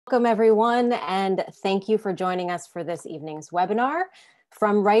Welcome everyone, and thank you for joining us for this evening's webinar,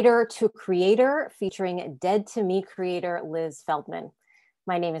 From Writer to Creator, featuring Dead to Me creator Liz Feldman.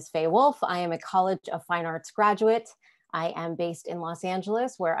 My name is Fay Wolf. I am a College of Fine Arts graduate. I am based in Los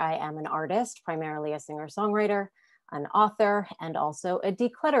Angeles, where I am an artist, primarily a singer-songwriter, an author, and also a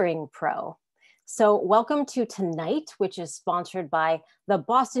decluttering pro. So welcome to tonight, which is sponsored by the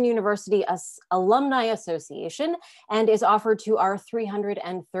Boston University Alumni Association and is offered to our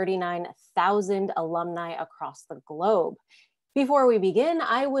 339,000 alumni across the globe. Before we begin,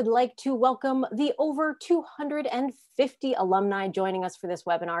 I would like to welcome the over 250 alumni joining us for this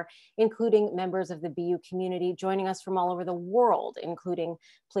webinar, including members of the BU community joining us from all over the world, including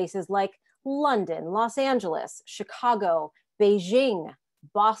places like London, Los Angeles, Chicago, Beijing,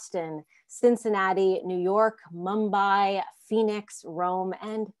 Boston, Cincinnati, New York, Mumbai, Phoenix, Rome,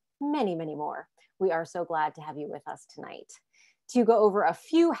 and many, many more. We are so glad to have you with us tonight. To go over a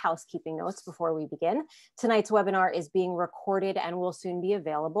few housekeeping notes before we begin, tonight's webinar is being recorded and will soon be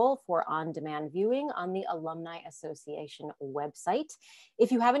available for on-demand viewing on the Alumni Association website.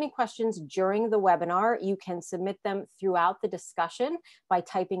 If you have any questions during the webinar, you can submit them throughout the discussion by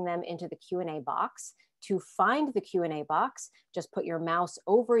typing them into the Q&A box. To find the Q&A box, just put your mouse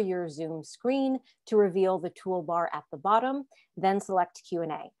over your Zoom screen to reveal the toolbar at the bottom, then select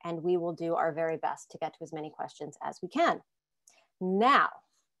Q&A, and we will do our very best to get to as many questions as we can. Now,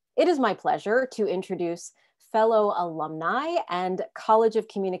 it is my pleasure to introduce fellow alumni and College of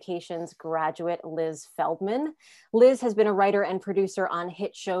Communications graduate Liz Feldman. Liz has been a writer and producer on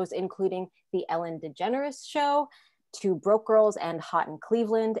hit shows including The Ellen DeGeneres Show, Two Broke Girls, and Hot in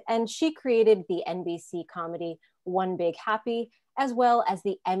Cleveland, and she created the NBC comedy One Big Happy, as well as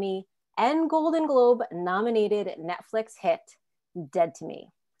the Emmy and Golden Globe nominated Netflix hit Dead to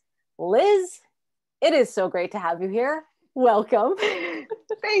Me. Liz, it is so great to have you here. Welcome.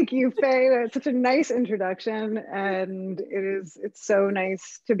 Thank you, Faye. That's such a nice introduction, and it's so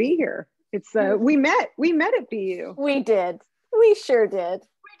nice to be here. It's we met at BU. We did. We sure did.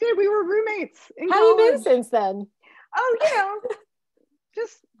 We did. We were roommates in How college. Have you been since then? Oh,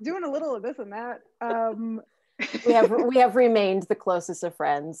 just doing a little of this and that. We have remained the closest of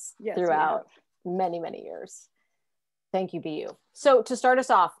friends throughout many, many years. Thank you, BU. So to start us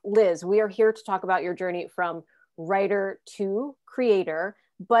off, Liz, we are here to talk about your journey from writer to creator,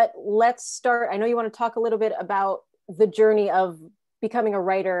 but let's start. I know you want to talk a little bit about the journey of becoming a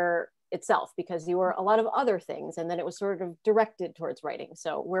writer itself, because you were a lot of other things and then it was sort of directed towards writing.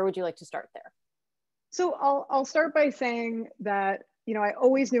 So where would you like to start there? So I'll start by saying that, I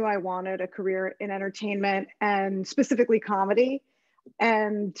always knew I wanted a career in entertainment and specifically comedy.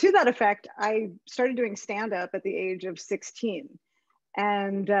 And to that effect, I started doing stand-up at the age of 16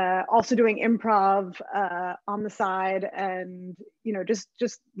 and also doing improv on the side and,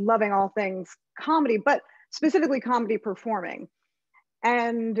 just loving all things comedy, but specifically comedy performing.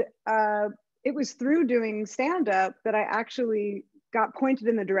 And it was through doing stand-up that I actually got pointed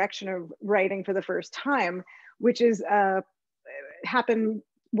in the direction of writing for the first time, which is happened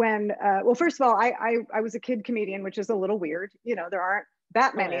when, well, first of all, I was a kid comedian, which is a little weird. There aren't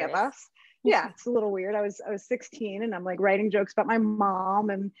that many of us. Yeah, it's a little weird. I was 16 and I'm like writing jokes about my mom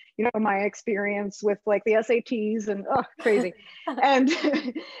and, my experience with like the SATs and crazy. and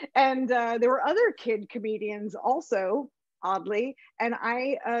there were other kid comedians also, oddly, and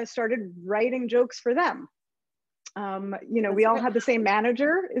I started writing jokes for them. We all had the same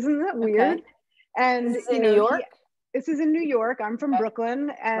manager. Isn't that weird? Okay. And this is in New York? This is in New York. I'm from Brooklyn,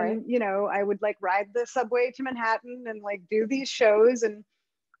 and I would like ride the subway to Manhattan and like do these shows. And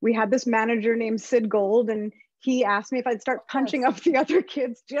we had this manager named Sid Gold, and he asked me if I'd start punching up the other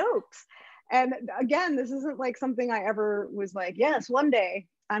kids' jokes. And again, this isn't like something I ever was like, yes, one day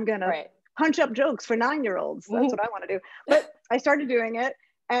I'm gonna punch up jokes for 9-year-olds. That's what I want to do. But I started doing it.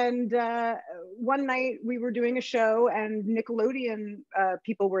 And one night we were doing a show and Nickelodeon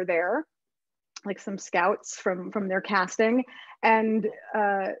people were there, like some scouts from their casting. And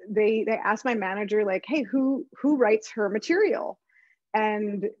they asked my manager, like, hey, who writes her material?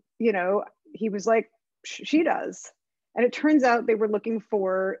 And, he was like, she does. And it turns out they were looking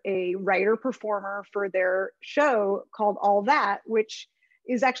for a writer performer for their show called All That, which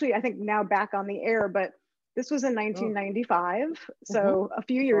is actually, I think, now back on the air, but this was in 1995, so a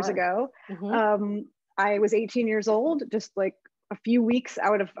few years ago. I was 18 years old, just like a few weeks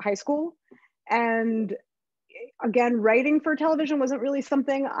out of high school. And again, writing for television wasn't really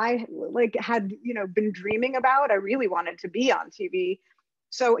something I had, been dreaming about. I really wanted to be on TV.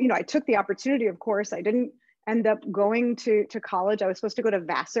 So, I took the opportunity, of course. I didn't end up going to college. I was supposed to go to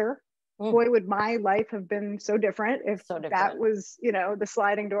Vassar, boy, would my life have been so different if that was, you know, the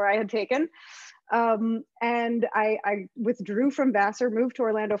sliding door I had taken. And I withdrew from Vassar, moved to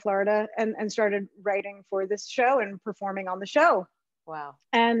Orlando, Florida, and started writing for this show and performing on the show. Wow.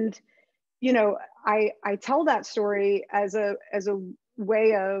 And, you know, I tell that story as a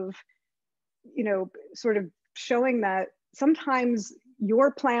way of, you know, sort of showing that sometimes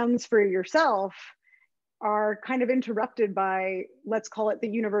your plans for yourself are kind of interrupted by, let's call it, the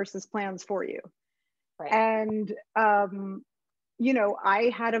universe's plans for you. Right. And, you know,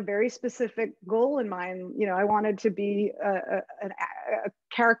 I had a very specific goal in mind. You know, I wanted to be a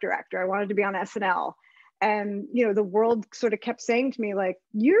character actor. I wanted to be on SNL. And, you know, the world sort of kept saying to me, like,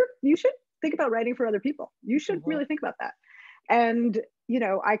 you should think about writing for other people. You should really think about that. And, you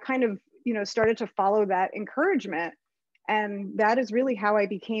know, I kind of, you know, started to follow that encouragement. And that is really how I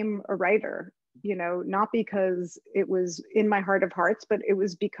became a writer, you know, not because it was in my heart of hearts, but it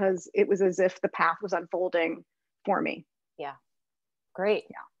was because it was as if the path was unfolding for me. Yeah. Great.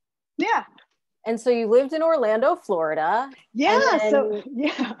 Yeah. Yeah. And so you lived in Orlando, Florida. Yeah. Then, so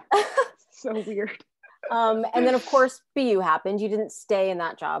yeah. So weird. And then of course BU happened. You didn't stay in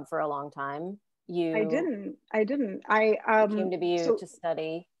that job for a long time. I didn't. I came to BU to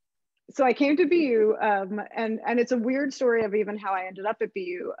study. So I came to BU, and it's a weird story of even how I ended up at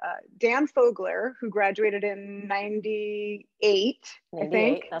BU. Dan Fogler, who graduated in 98, I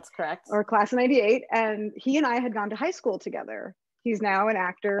think. That's correct. Or class of 98. And he and I had gone to high school together. He's now an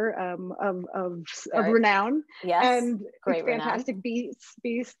actor of renown. Yes, and great Fantastic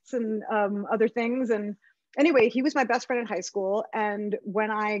Beasts and other things. And anyway, he was my best friend in high school. And when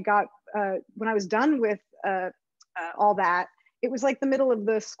I was done with all that, it was like the middle of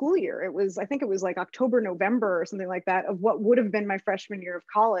the school year. I think it was like October, November or something like that of what would have been my freshman year of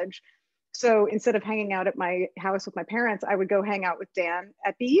college. So instead of hanging out at my house with my parents, I would go hang out with Dan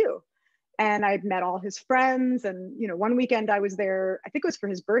at BU. And I'd met all his friends. And, you know, one weekend I was there, I think it was for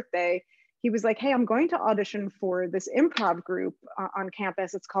his birthday. He was like, hey, I'm going to audition for this improv group on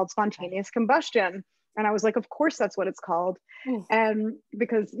campus. It's called Spontaneous Combustion. And I was like, of course, that's what it's called. And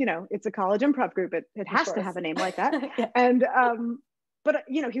because, you know, it's a college improv group, it has to have a name like that. Yeah. And, but,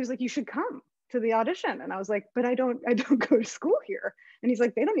 you know, he was like, you should come to the audition. And I was like, but I don't go to school here. And he's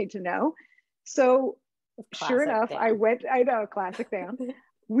like, they don't need to know. So sure enough, I know, classic Dan.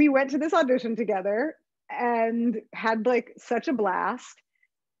 We went to this audition together and had like such a blast.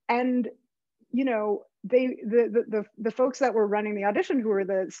 And, you know, the folks that were running the audition, who were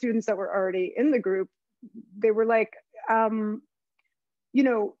the students that were already in the group, they were like, you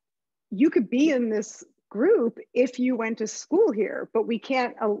know, you could be in this group if you went to school here, but we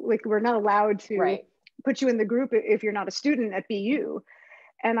can't, like, we're not allowed to put you in the group if you're not a student at BU.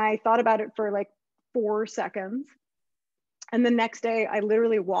 And I thought about it for like 4 seconds. And the next day I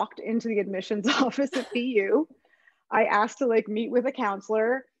literally walked into the admissions office at BU. I asked to like meet with a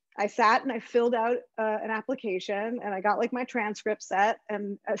counselor. I sat and I filled out an application, and I got like my transcript sent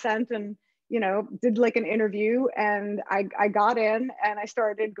and you know, did like an interview, and I got in and I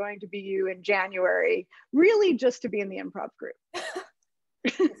started going to BU in January, really just to be in the improv group.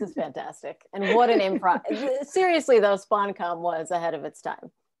 This is fantastic. And what an improv. Seriously though, SponCom was ahead of its time.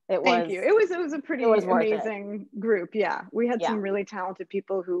 Thank you. It was a pretty amazing group. Yeah. We had some really talented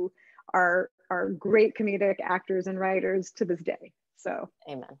people who are great comedic actors and writers to this day. So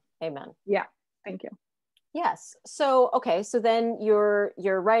amen. Yeah. Thank you. Yes. So, okay. So then you're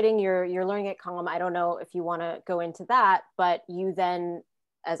writing, you're learning at comm. I don't know if you want to go into that, but you then,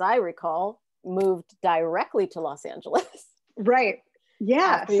 as I recall, moved directly to Los Angeles. Right.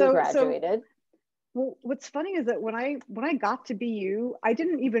 Yeah. After you graduated. Well, what's funny is that when I got to BU, I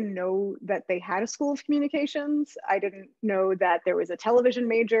didn't even know that they had a school of communications. I didn't know that there was a television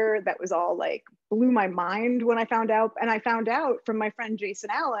major. That was all like blew my mind when I found out. And I found out from my friend Jason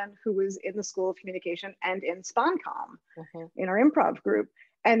Allen, who was in the School of Communication and in SponCom in our improv group.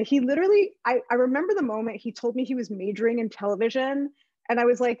 And he literally, I remember the moment he told me he was majoring in television. And I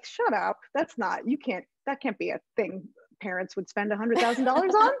was like, shut up. That can't be a thing parents would spend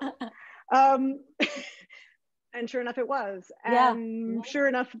 $100,000 on. And sure enough, it was. And sure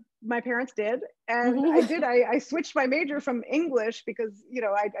enough, my parents did. And I switched my major from English because, you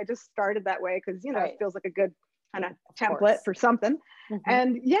know, I just started that way because, you know, it feels like a good kind of template for something.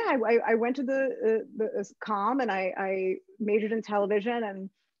 And yeah, I went to the comm and I majored in television and,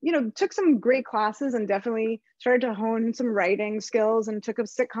 you know, took some great classes and definitely started to hone some writing skills and took a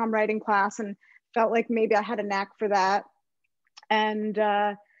sitcom writing class and felt like maybe I had a knack for that.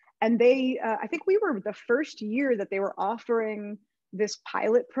 And they, I think we were the first year that they were offering this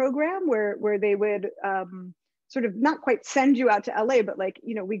pilot program where they would sort of not quite send you out to LA, but like,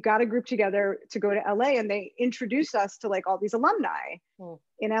 you know, we got a group together to go to LA, and they introduced us to like all these alumni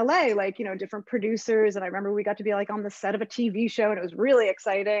in LA, like, you know, different producers. And I remember we got to be like on the set of a TV show, and it was really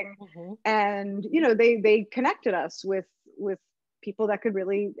exciting. And, you know, they connected us with people that could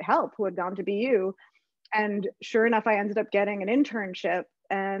really help, who had gone to BU. And sure enough, I ended up getting an internship.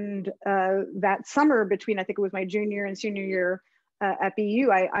 And that summer between, I think it was my junior and senior year at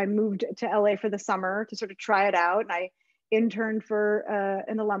BU, I moved to LA for the summer to sort of try it out. And I interned for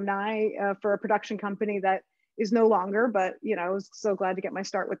an alumni for a production company that is no longer, but, you know, I was so glad to get my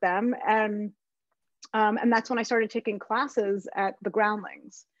start with them. And that's when I started taking classes at the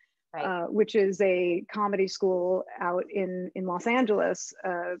Groundlings, which is a comedy school out in Los Angeles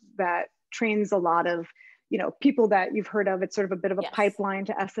that trains a lot of, you know, people that you've heard of. It's sort of a bit of a pipeline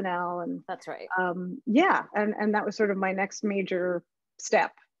to SNL. And that's right. Yeah. And that was sort of my next major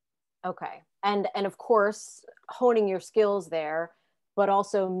step. Okay. And of course, honing your skills there, but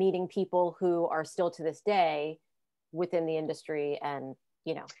also meeting people who are still to this day within the industry and,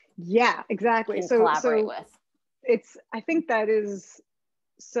 you know. Yeah, exactly. So collaborate with. I think that is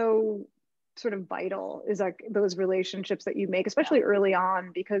so sort of vital, is like those relationships that you make, especially early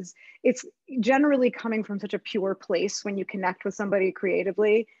on, because it's generally coming from such a pure place when you connect with somebody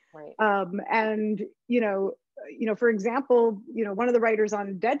creatively. And, you know, for example, you know, one of the writers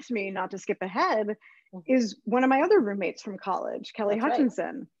on Dead to Me, not to skip ahead, is one of my other roommates from college, Kelly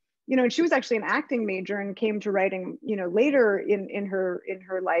Hutchinson. You know, and she was actually an acting major and came to writing, you know, later in her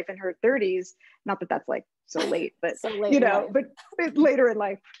life, in her 30s. Not that that's like so late, but so late, you know, but later in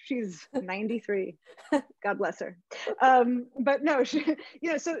life. She's 93. God bless her. But no, she,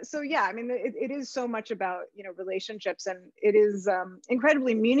 you know, so yeah, I mean, it is so much about, you know, relationships, and it is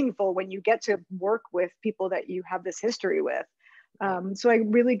incredibly meaningful when you get to work with people that you have this history with. So I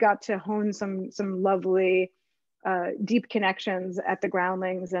really got to hone some lovely deep connections at the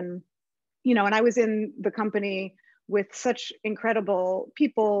Groundlings. And, you know, and I was in the company with such incredible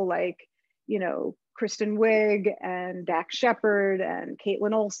people like, you know, Kristen Wiig and Dax Shepard and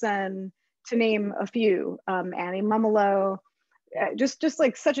Caitlin Olsen, to name a few, Annie Mumolo, just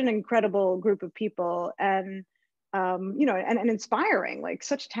like such an incredible group of people, and, you know, and inspiring, like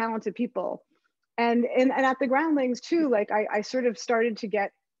such talented people. And at the Groundlings too, like I sort of started to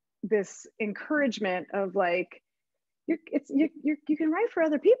get this encouragement of like, you can write for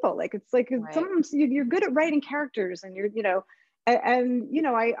other people. Like, it's like sometimes you're good at writing characters, and you're, you know, and you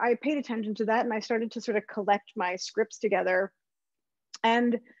know, I paid attention to that, and I started to sort of collect my scripts together.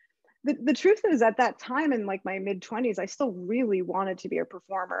 And the truth is, at that time in like my mid-20s, I still really wanted to be a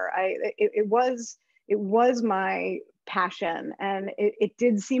performer. It was my passion, and it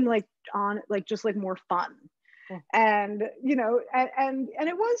did seem like just like more fun. And, you know, and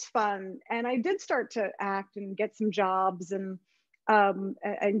it was fun. And I did start to act and get some jobs, and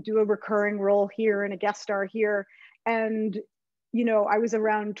do a recurring role here and a guest star here. And, you know, I was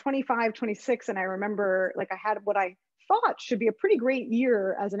around 25, 26. And I remember like I had what I thought should be a pretty great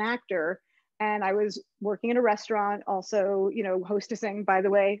year as an actor. And I was working in a restaurant, also, you know, hostessing, by the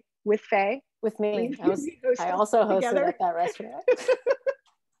way, with Fay. With me. I also hosted at that restaurant.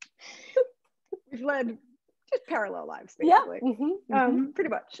 We've led just parallel lives, basically. Pretty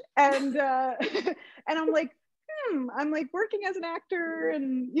much. And and I'm like, I'm like working as an actor,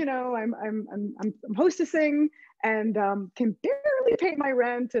 and, you know, I'm hostessing, and can barely pay my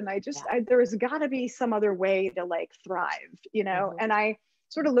rent, and there's got to be some other way to like thrive, you know. And I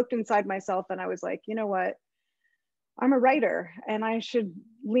sort of looked inside myself, and I was like, you know what, I'm a writer, and I should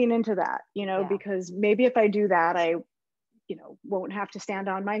lean into that, you know, because maybe if I do that, I, you know, won't have to stand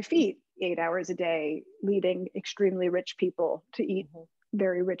on my feet 8 hours a day leading extremely rich people to eat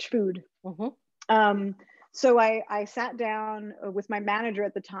very rich food. So I sat down with my manager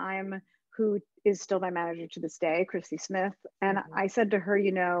at the time, who is still my manager to this day, Christy Smith. And I said to her,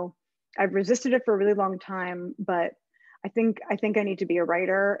 you know, I've resisted it for a really long time, but I think I need to be a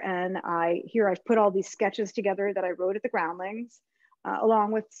writer. And I've put all these sketches together that I wrote at the Groundlings,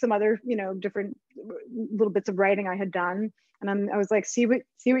 along with some other, you know, different little bits of writing I had done. And I was like, see what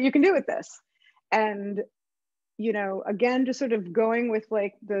you can do with this. And, you know, again, just sort of going with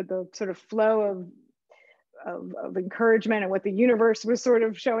like the sort of flow of encouragement, and what the universe was sort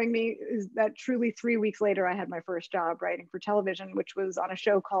of showing me, is that truly 3 weeks later, I had my first job writing for television, which was on a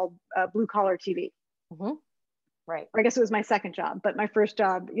show called Blue Collar TV. Right. Or I guess it was my second job, but my first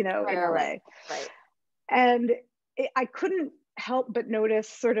job, you know, in LA. Right. And I couldn't help but notice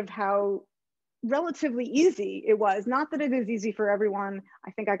sort of how relatively easy it was. Not that it is easy for everyone. I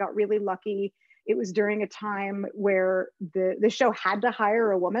think I got really lucky. It was during a time where the show had to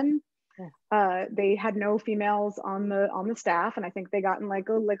hire a woman. They had no females on the staff, and I think they got in like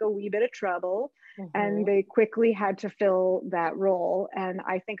a wee bit of trouble, and they quickly had to fill that role. And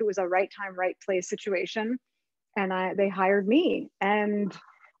I think it was a right time, right place situation, and they hired me. And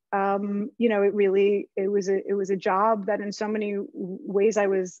you know, it was a job that in so many ways I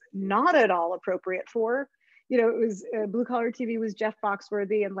was not at all appropriate for. You know, it was Blue Collar TV was Jeff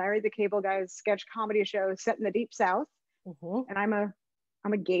Foxworthy and Larry the Cable Guy's sketch comedy show set in the Deep South, and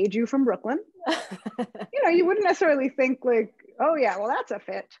I'm a gay Jew from Brooklyn. You know, you wouldn't necessarily think like, oh yeah, well that's a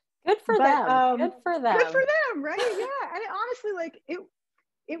fit. Good for them. Good for them. Good for them, right? Yeah, and honestly, like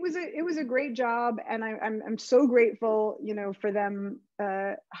it was a great job, and I'm so grateful, you know, for them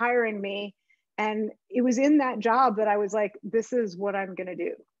hiring me. And it was in that job that I was like, this is what I'm gonna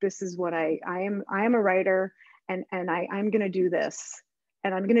do. This is what I am a writer, and I'm gonna do this,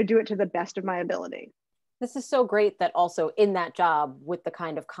 and I'm gonna do it to the best of my ability. This is so great that also in that job with the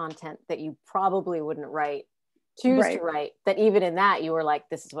kind of content that you probably wouldn't choose to write, that even in that you were like,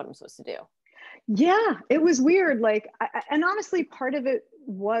 this is what I'm supposed to do. Yeah, it was weird. Like, and honestly, part of it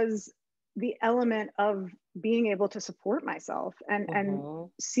was the element of being able to support myself and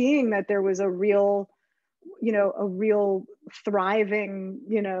seeing that there was a real thriving,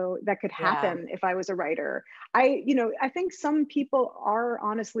 you know, that could happen if I was a writer. I think some people are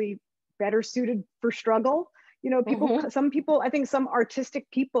honestly better suited for struggle. You know, some people, I think some artistic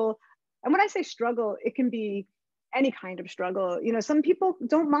people, and when I say struggle, it can be any kind of struggle. You know, some people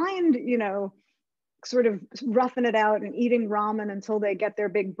don't mind, you know, sort of roughing it out and eating ramen until they get their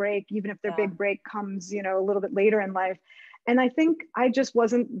big break, even if their big break comes, you know, a little bit later in life. And I think I just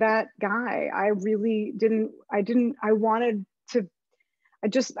wasn't that guy. I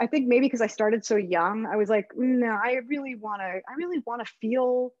think maybe because I started so young, I was like, no, I really want to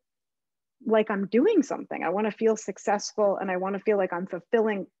feel like I'm doing something. I want to feel successful, and I want to feel like I'm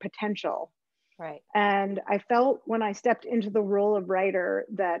fulfilling potential. Right. And I felt when I stepped into the role of writer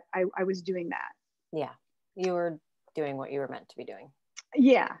that I was doing that. Yeah. You were doing what you were meant to be doing.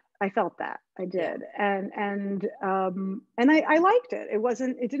 Yeah, I felt that. I did. Yeah. And I liked it.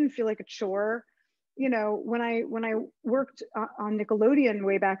 It didn't feel like a chore. You know, when I worked on Nickelodeon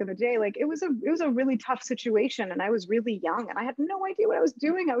way back in the day, like it was a really tough situation, and I was really young, and I had no idea what I was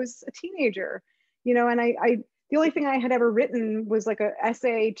doing. I was a teenager, you know, and the only thing I had ever written was like an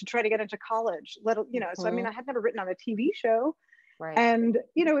essay to try to get into college. So I mean, I had never written on a TV show, right? And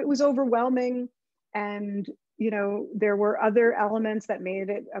you know, it was overwhelming, and you know, there were other elements that made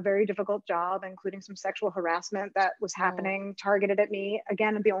it a very difficult job, including some sexual harassment that was happening, targeted at me.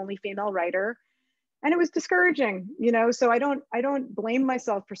 Again, the only female writer. And it was discouraging, you know, so I don't blame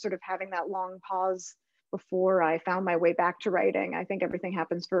myself for sort of having that long pause before I found my way back to writing. I think everything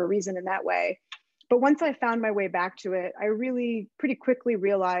happens for a reason in that way. But once I found my way back to it, I really pretty quickly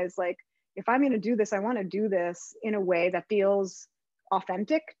realized, like, if I'm going to do this, I want to do this in a way that feels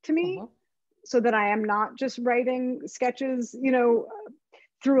authentic to me, so that I am not just writing sketches, you know,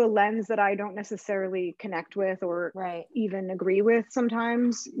 through a lens that I don't necessarily connect with or even agree with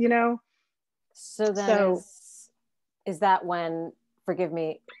sometimes, you know. So then is that when, forgive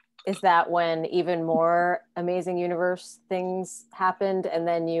me, is that when even more Amazing Universe things happened, and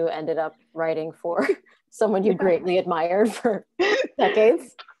then you ended up writing for someone you greatly admired for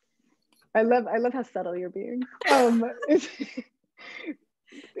decades? I love how subtle you're being. That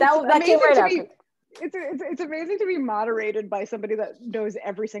came right after. It's amazing to be moderated by somebody that knows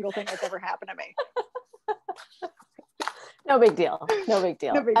every single thing that's ever happened to me. No big deal. No big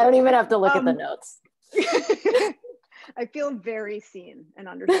deal. I don't even have to look at the notes. I feel very seen and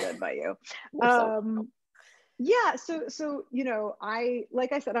understood by you. Yeah. So, you know,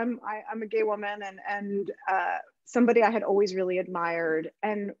 like I said, I'm a gay woman, and somebody I had always really admired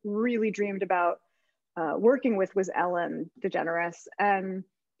and really dreamed about working with was Ellen DeGeneres. And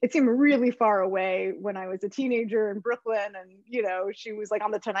it seemed really far away when I was a teenager in Brooklyn, and, you know, she was like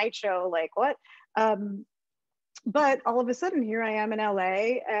on the Tonight Show, like what? But all of a sudden, here I am in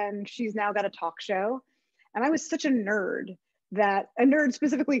LA, and she's now got a talk show. And I was such a nerd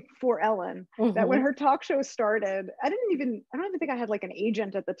specifically for Ellen, that when her talk show started, I don't even think I had like an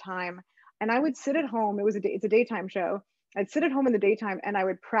agent at the time. And I would sit at home. It's a daytime show. I'd sit at home in the daytime, and I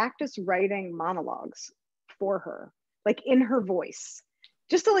would practice writing monologues for her, like in her voice,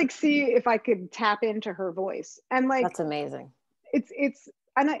 just to like see if I could tap into her voice. And like, that's amazing.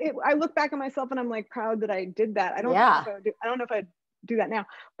 And I look back at myself, and I'm like proud that I did that. I don't know if I'd do that now,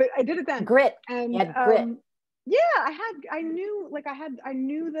 but I did it then. Grit. And grit. Yeah, I knew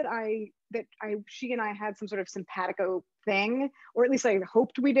that she and I had some sort of simpatico thing, or at least I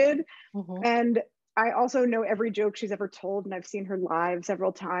hoped we did. And I also know every joke she's ever told, and I've seen her live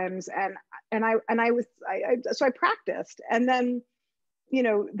several times. So I practiced, and then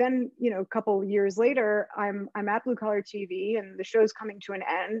a couple years later, I'm at Blue Collar TV, and the show's coming to an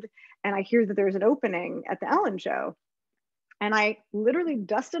end, and I hear that there's an opening at the Ellen Show, and I literally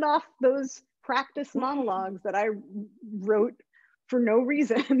dusted off those practice monologues that I wrote for no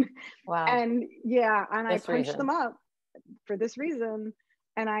reason. Wow. And I punched them up for this reason,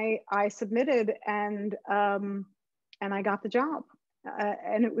 and I submitted, and I got the job.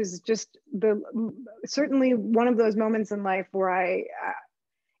 And it was just certainly one of those moments in life where it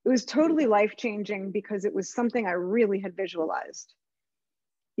was totally life-changing, because it was something I really had visualized,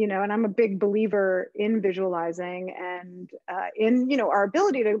 and I'm a big believer in visualizing and in, our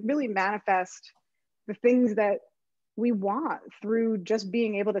ability to really manifest the things that we want through just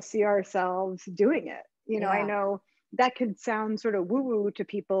being able to see ourselves doing it. I know that could sound sort of woo-woo to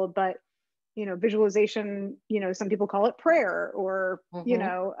people, but visualization, some people call it prayer, or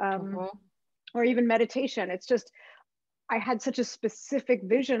or even meditation. It's just, I had such a specific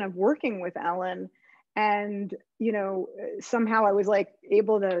vision of working with Ellen, and somehow I was like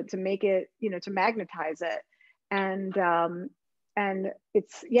able to make it, to magnetize it, and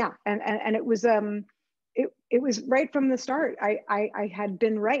it's and it was it was right from the start. I had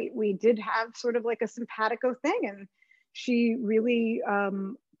been right. We did have sort of like a simpatico thing, and she really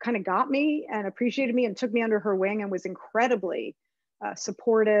kind of got me and appreciated me and took me under her wing, and was incredibly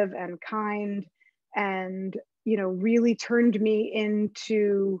supportive and kind, and really turned me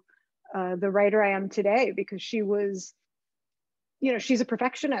into the writer I am today, because she was, she's a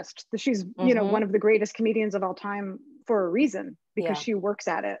perfectionist. She's one of the greatest comedians of all time for a reason, because she works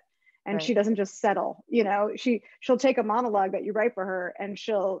at it, and she doesn't just settle. She'll take a monologue that you write for her, and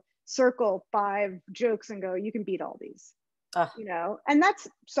she'll circle 5 jokes and go, you can beat all these. And that's,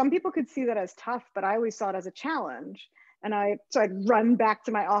 some people could see that as tough, but I always saw it as a challenge. And so I'd run back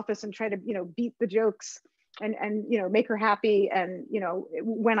to my office and try to, beat the jokes and make her happy. And,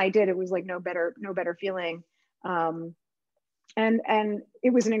 when I did, it was like no better feeling. And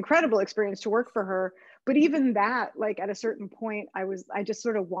it was an incredible experience to work for her. But even that, like at a certain point, I just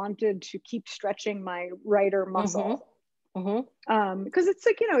sort of wanted to keep stretching my writer muscle. Because it's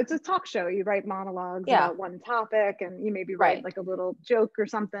like, it's a talk show. You write monologues about one topic, and you maybe write like a little joke or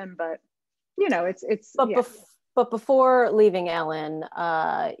something, but it's but before leaving Ellen,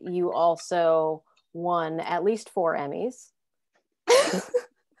 you also won at least 4 Emmys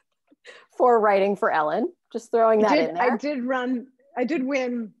for writing for Ellen. Just throwing that in there. I did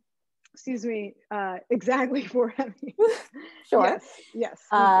win, exactly 4 Emmys. Sure. Yes,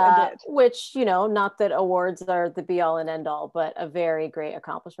 I did. Which, not that awards are the be all and end all, but a very great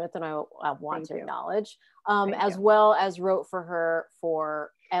accomplishment that I want to acknowledge. As well as wrote for her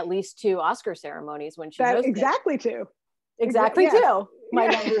for at least 2 Oscar ceremonies when she hosted. Exactly 2. Exactly 2. My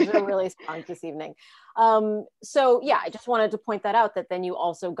numbers are really strong this evening. So I just wanted to point that out, that then you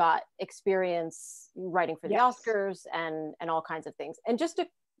also got experience writing for the Oscars and all kinds of things. And just a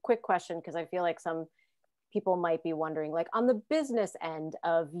quick question, because I feel like some people might be wondering, like on the business end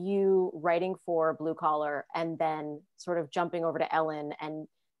of you writing for Blue Collar and then sort of jumping over to Ellen and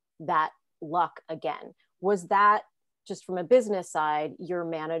that luck again, was that just from a business side, your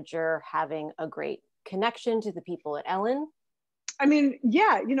manager having a great connection to the people at Ellen? I mean,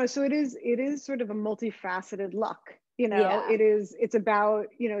 so it is sort of a multifaceted luck. It's about,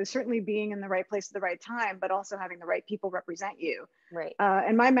 certainly being in the right place at the right time, but also having the right people represent you. Right.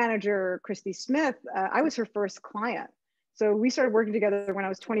 And my manager, Christy Smith, I was her first client. So we started working together when I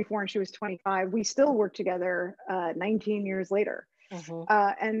was 24 and she was 25. We still work together 19 years later.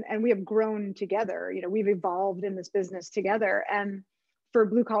 And we have grown together. We've evolved in this business together. And for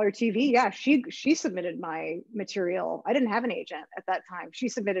Blue Collar TV, she submitted my material. I didn't have an agent at that time. She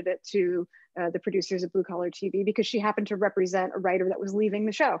submitted it to the producers of Blue Collar TV because she happened to represent a writer that was leaving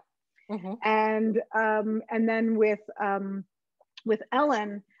the show. And then with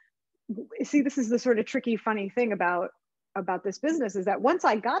Ellen, see, this is the sort of tricky, funny thing about this business, is that once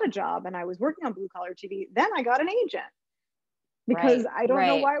I got a job and I was working on Blue Collar TV, then I got an agent. Because I don't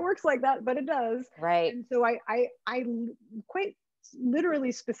know why it works like that, but it does. Right. And so I quite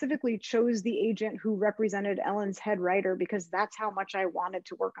literally specifically chose the agent who represented Ellen's head writer, because that's how much I wanted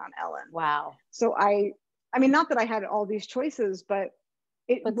to work on Ellen. Wow. So I mean, not that I had all these choices, but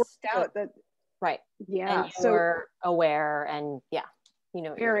it worked out that. Right. Yeah. And you were aware and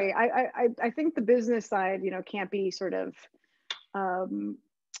very, I think the business side, can't be sort of,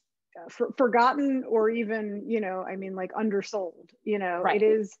 forgotten or even, I mean, like undersold, it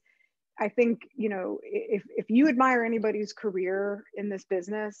is, I think, you know, if you admire anybody's career in this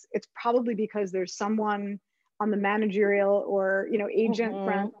business, it's probably because there's someone on the managerial or, you know, agent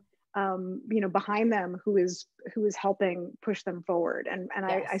front, you know, behind them who is helping push them forward. And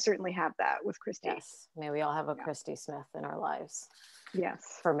yes. I certainly have that with Christy. Yes. May we all have a Christy Smith in our lives.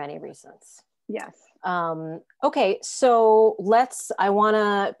 Yes. For many reasons. Yes. Okay, so I want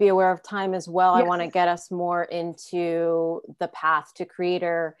to be aware of time as well. Yes. I want to get us more into the path to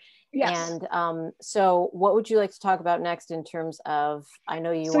creator. Yes. And so what would you like to talk about next in terms of, I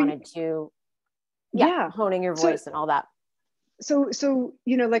know you wanted to, honing your voice and all that. So,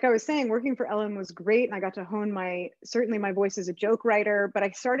 you know, like I was saying, working for Ellen was great. And I got to hone certainly my voice as a joke writer, but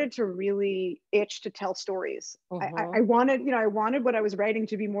I started to really itch to tell stories. I wanted what I was writing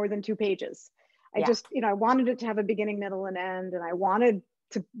to be more than 2 pages. I just, you know, I wanted it to have a beginning, middle, and end. And I wanted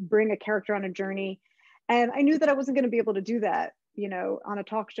to bring a character on a journey. And I knew that I wasn't going to be able to do that, you know, on a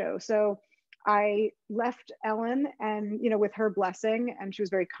talk show. So I left Ellen and, you know, with her blessing, and she was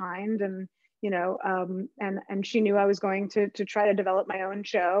very kind, and, you know, and she knew I was going to try to develop my own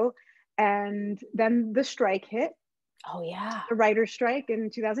show. And then the strike hit. Oh yeah. The writer's strike in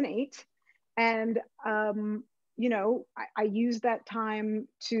 2008. And, you know, I used that time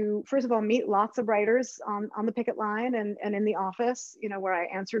to, first of all, meet lots of writers on the picket line and in the office, you know, where I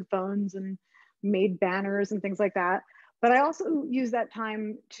answered phones and made banners and things like that. But I also used that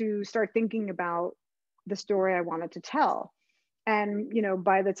time to start thinking about the story I wanted to tell. And, you know,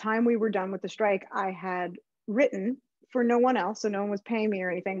 by the time we were done with the strike, I had written for no one else, so no one was paying me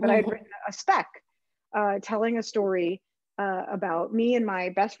or anything, but I had written a spec telling a story about me and my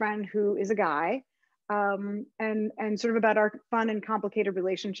best friend, who is a guy, and sort of about our fun and complicated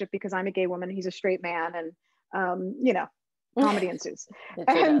relationship, because I'm a gay woman, he's a straight man, and you know, comedy ensues.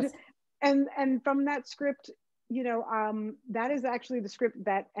 And from that script, you know, that is actually the script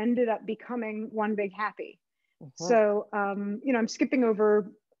that ended up becoming One Big Happy. So, you know, I'm skipping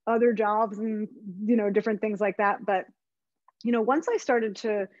over other jobs and, you know, different things like that. But, you know, once I started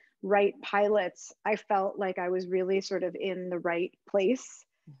to write pilots, I felt like I was really sort of in the right place.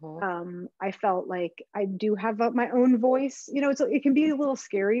 I felt like I do have my own voice. You know, it can be a little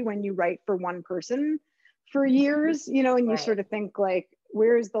scary when you write for one person for years, you know, and you sort of think like,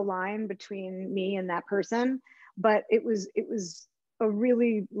 where's the line between me and that person? But it was a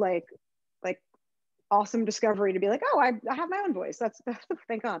really like awesome discovery to be like, oh, I have my own voice. That's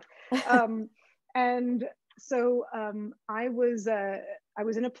thank God. And so I was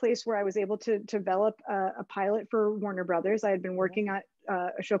in a place where I was able to develop a pilot for Warner Brothers. I had been working on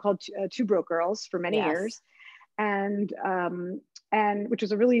a show called Two Broke Girls for many years, and which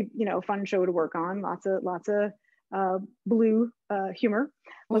was a really, you know, fun show to work on. Lots of blue humor,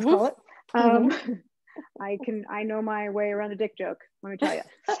 let's call it. I know my way around a dick joke, let me tell you.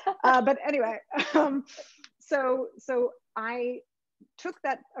 But anyway, so I took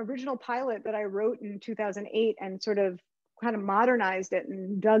that original pilot that I wrote in 2008 and sort of kind of modernized it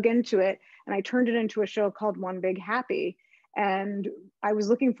and dug into it. And I turned it into a show called One Big Happy. And I was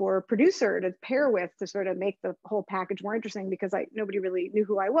looking for a producer to pair with to sort of make the whole package more interesting, because nobody really knew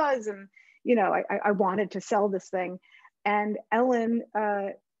who I was. And, you know, I wanted to sell this thing. And Ellen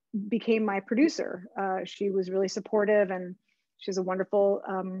became my producer. She was really supportive, and she's a wonderful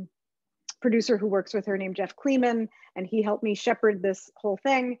producer who works with her named Jeff Kleeman, and he helped me shepherd this whole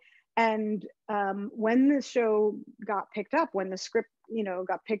thing. And when the show got picked up, when the script, you know,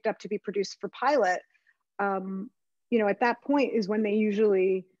 got picked up to be produced for pilot, you know, at that point is when they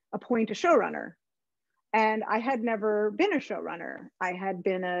usually appoint a showrunner. And I had never been a showrunner. I had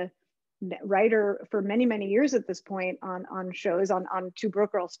been a writer for many, many years at this point on shows, on Two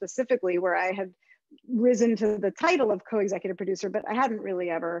Broke Girls specifically, where I had risen to the title of co-executive producer, but I hadn't really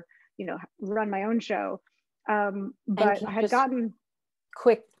ever, you know, run my own show. But I had gotten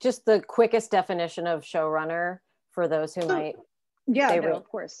just the quickest definition of showrunner for those who might. Yeah, no, of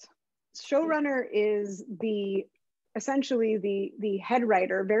course. Showrunner is essentially the head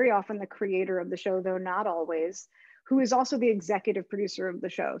writer, very often the creator of the show, though not always, who is also the executive producer of the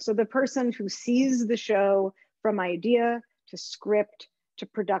show. So the person who sees the show from idea to script to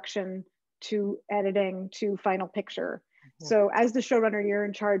production to editing to final picture. So as the showrunner, you're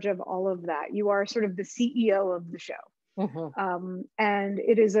in charge of all of that. You are sort of the CEO of the show. And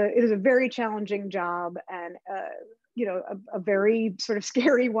it is a very challenging job, and you know, a very sort of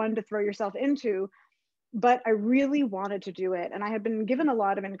scary one to throw yourself into. But I really wanted to do it. And I had been given a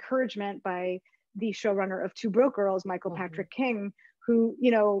lot of encouragement by the showrunner of Two Broke Girls, Michael Patrick King, who,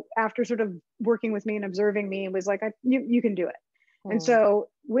 you know, after sort of working with me and observing me, was like, you can do it. And so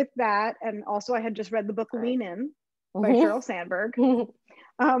with that, and also I had just read the book Lean In by Sheryl Sandberg.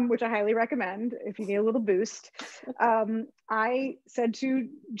 which I highly recommend if you need a little boost. I said to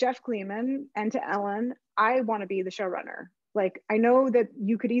Jeff Kleeman and to Ellen, I want to be the showrunner. Like, I know that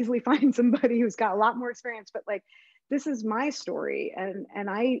you could easily find somebody who's got a lot more experience, but like, this is my story, and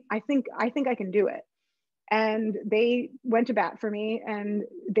I think I can do it. And they went to bat for me, and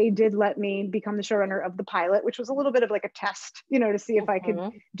they did let me become the showrunner of the pilot, which was a little bit of like a test, you know, to see if I could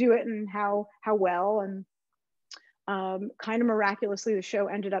do it and how well. And kind of miraculously, the show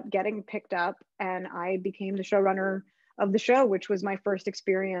ended up getting picked up, and I became the showrunner of the show, which was my first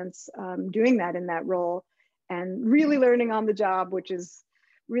experience doing that in that role, and really learning on the job, which is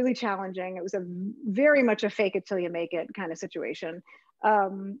really challenging. It was a very much a fake it till you make it kind of situation.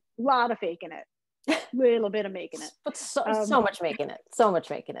 Lot of faking it, little bit of making it, but so much making it, so much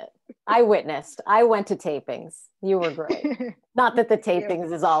making it. I witnessed. I went to tapings. You were great. Not that the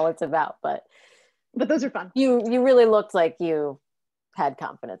tapings is all it's about, but those are fun. You really looked like you had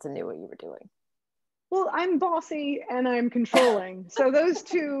confidence and knew what you were doing. Well, I'm bossy and I'm controlling. So those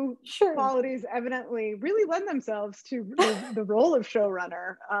two qualities evidently really lend themselves to the role of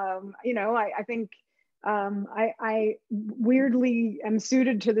showrunner. You know, I think I weirdly am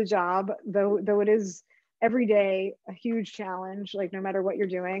suited to the job, though it is every day a huge challenge, like no matter what you're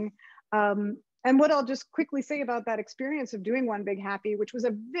doing. And what I'll just quickly say about that experience of doing One Big Happy, which was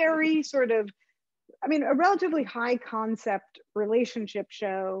a very sort of, I mean, a relatively high concept relationship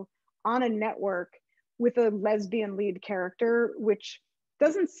show on a network with a lesbian lead character, which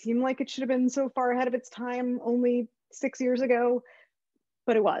doesn't seem like it should have been so far ahead of its time only 6 years ago,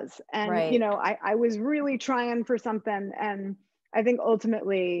 but it was. And, you know, I was really trying for something. And I think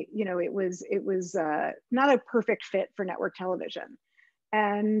ultimately, you know, it was not a perfect fit for network television.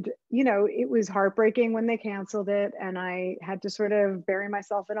 And, you know, it was heartbreaking when they canceled it. And I had to sort of bury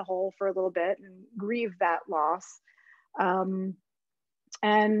myself in a hole for a little bit and grieve that loss.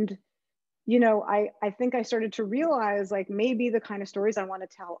 And, you know, I think I started to realize like maybe the kind of stories I want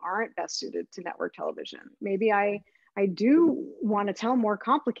to tell aren't best suited to network television. Maybe I do want to tell more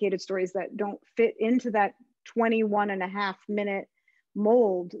complicated stories that don't fit into that 21.5-minute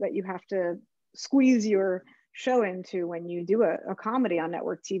mold that you have to squeeze your show into when you do a comedy on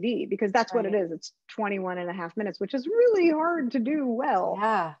network TV, because that's what it is. It's 21.5 minutes, which is really hard to do well.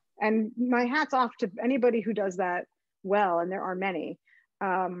 Yeah. And my hat's off to anybody who does that well, and there are many.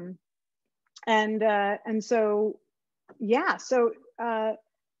 And so, yeah, so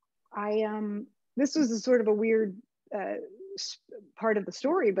this was a sort of a weird part of the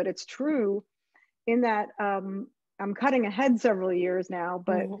story, but it's true in that I'm cutting ahead several years now,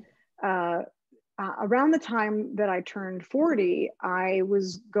 but around the time that I turned 40, I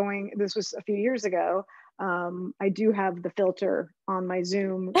was going, this was a few years ago, I do have the filter on my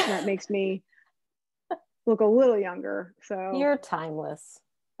Zoom that makes me look a little younger. So you're timeless.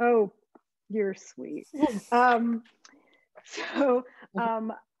 Oh, you're sweet. You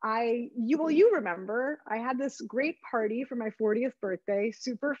remember, I had this great party for my 40th birthday,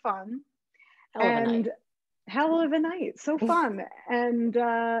 super fun. Hell of a night, so fun. And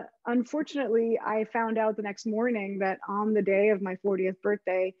unfortunately, I found out the next morning that on the day of my 40th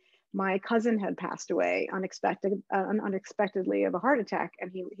birthday, my cousin had passed away unexpectedly of a heart attack,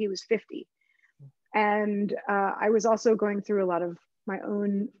 and he was 50. And I was also going through a lot of my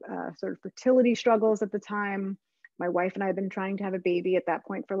own sort of fertility struggles at the time. My wife and I had been trying to have a baby at that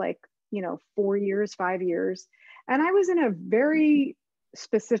point for 4 years, 5 years. And I was in a very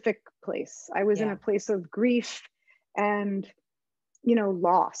specific place. I was in a place of grief and,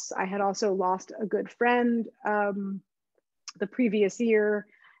 loss. I had also lost a good friend the previous year.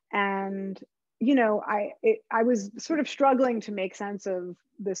 And, I was sort of struggling to make sense of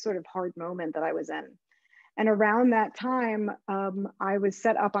this sort of hard moment that I was in. And around that time, I was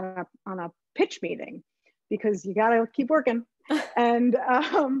set up on a pitch meeting, because you gotta keep working. And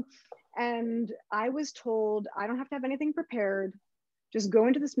I was told I don't have to have anything prepared. Just go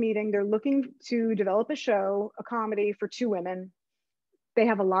into this meeting. They're looking to develop a show, a comedy for 2 women. They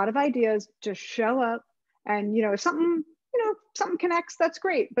have a lot of ideas. Just show up, and if something connects, that's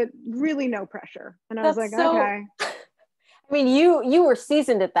great, but really no pressure. And I was like, okay. I mean, you were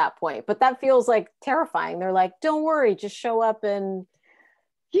seasoned at that point, but that feels like terrifying. They're like, don't worry, just show up. And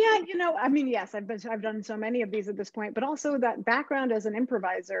yeah, I mean, yes, I've done so many of these at this point, but also that background as an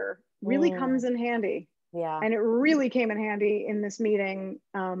improviser really comes in handy. Yeah. And it really came in handy in this meeting.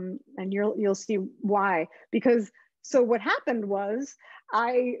 And you'll see why. Because so what happened was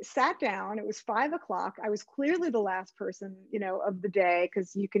I sat down, it was 5 o'clock. I was clearly the last person, of the day,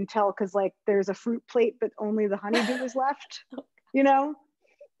 because you can tell, because there's a fruit plate, but only the honeydew is left. You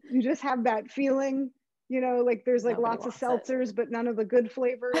just have that feeling, you know, like there's like Nobody lots of wants it. seltzers, but none of the good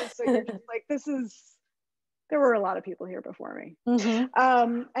flavors. So you're just like, there were a lot of people here before me.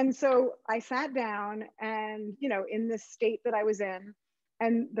 And so I sat down and, you know, in this state that I was in,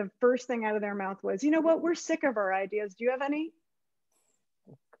 and the first thing out of their mouth was, you know what, we're sick of our ideas. Do you have any?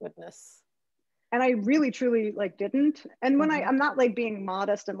 Goodness. And I really truly like didn't. And when I'm not like being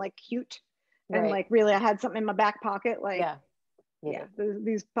modest and like cute and like really I had something in my back pocket, like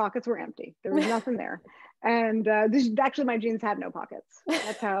these pockets were empty. There was nothing there. And actually my jeans had no pockets.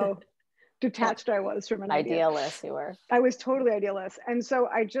 That's how detached I was from an idea. Idealist you were. I was totally idealist. And so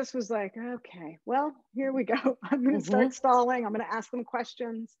I just was like, okay, well, here we go. I'm going to start stalling. I'm going to ask them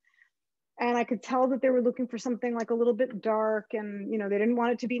questions. And I could tell that they were looking for something like a little bit dark, and, you know, they didn't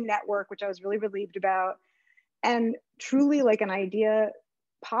want it to be network, which I was really relieved about. And truly like an idea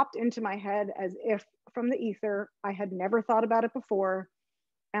popped into my head as if from the ether. I had never thought about it before.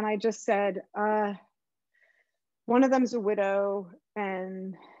 And I just said, one of them's a widow,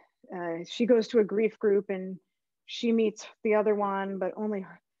 and she goes to a grief group and she meets the other one, but only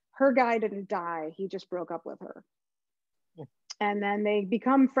her guy didn't die. He just broke up with her. And then they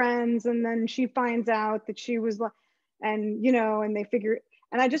become friends, and then she finds out that she was, and, you know, and they figure,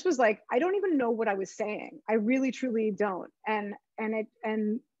 and I just was like, I don't even know what I was saying. I really, truly don't. And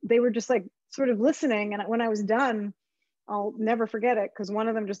they were just like sort of listening. And when I was done, I'll never forget it, because one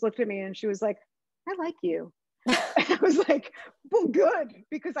of them just looked at me and she was like, I like you. I was like, well, good,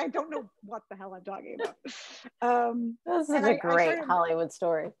 because I don't know what the hell I'm talking about. This is a great Hollywood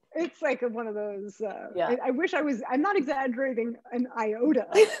story. It's like one of those, I wish I'm not exaggerating an iota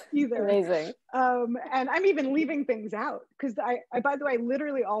either. Amazing. And I'm even leaving things out, because I, by the way,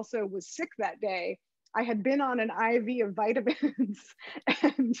 literally also was sick that day. I had been on an IV of vitamins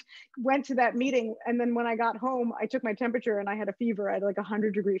and went to that meeting. And then when I got home, I took my temperature and I had a fever. I had like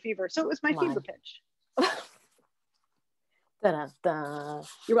 100-degree fever. So it was my fever pitch. Da-da-da.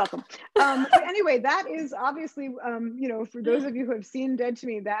 You're welcome. But anyway, that is obviously, you know, for those of you who have seen Dead to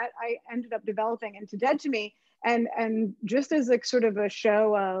Me, that I ended up developing into Dead to Me. And just as like sort of a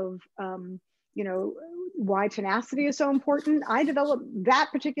show of, you know, why tenacity is so important, I developed that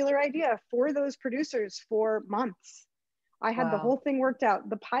particular idea for those producers for months. I had the whole thing worked out,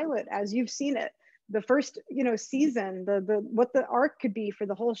 the pilot, as you've seen it, the first, you know, season, the what the arc could be for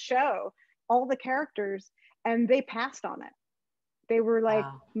the whole show, all the characters, and they passed on it. They were like,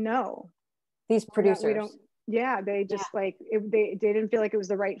 no. These producers. We don't, they just like, they didn't feel like it was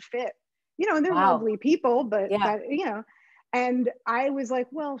the right fit. You know, and they're lovely people, but that, you know, and I was like,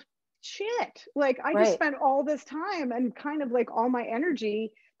 well, shit. Like I just spent all this time and kind of like all my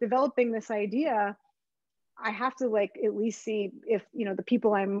energy developing this idea. I have to like at least see if, you know, the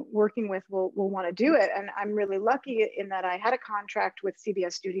people I'm working with will want to do it. And I'm really lucky in that I had a contract with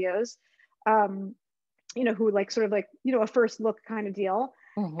CBS Studios, you know, who like sort of like, you know, a first look kind of deal.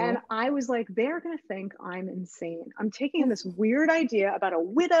 And I was like, they're going to think I'm insane. I'm taking this weird idea about a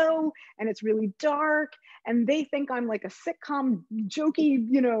widow and it's really dark. And they think I'm like a sitcom jokey,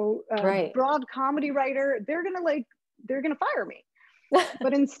 you know, broad comedy writer. They're going to fire me.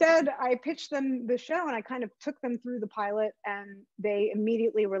 But instead I pitched them the show and I kind of took them through the pilot, and they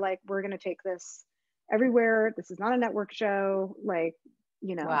immediately were like, we're going to take this everywhere. This is not a network show. Like,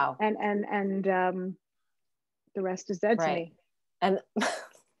 you know, and the rest is Dead to Me. And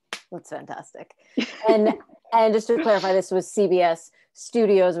that's fantastic. And just to clarify, this was CBS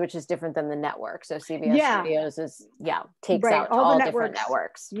Studios, which is different than the network. So CBS Studios is takes out all different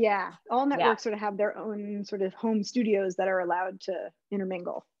networks. Yeah, all networks sort of have their own sort of home studios that are allowed to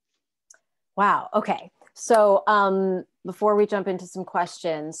intermingle. Wow. Okay. So before we jump into some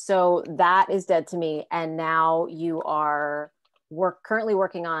questions, so that is Dead to Me, and now you are currently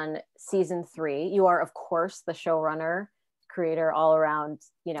working on season 3. You are, of course, the showrunner, creator, all around,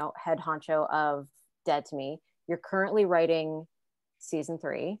 you know, head honcho of Dead to Me. You're currently writing season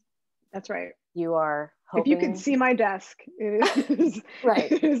 3. That's right. You are hoping... If you could see my desk, it is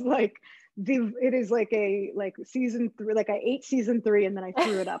It is like season 3. Like I ate season 3 and then I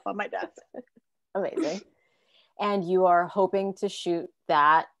threw it up on my desk. Amazing. And you are hoping to shoot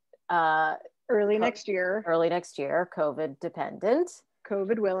that early next year, COVID dependent,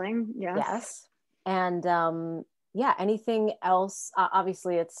 COVID willing. Yes. And anything else?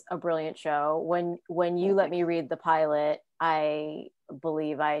 Obviously it's a brilliant show. When you let me read the pilot, I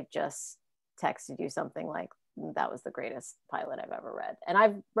believe I just texted you something like, that was the greatest pilot I've ever read. And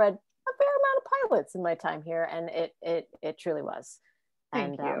I've read a fair amount of pilots in my time here, and it truly was.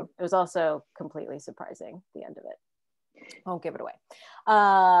 Thank you. It was also completely surprising, the end of it. Won't give it away.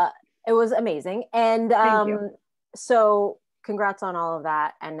 It was amazing. And so congrats on all of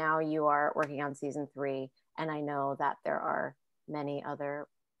that. And now you are working on season 3. And I know that there are many other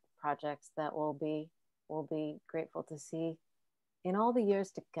projects that we'll be grateful to see in all the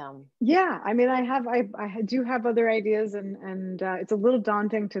years to come. Yeah, I mean, I do have other ideas, and it's a little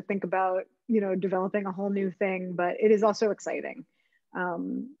daunting to think about, developing a whole new thing, but it is also exciting. But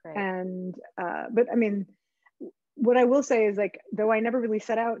I mean, what I will say is, like, though I never really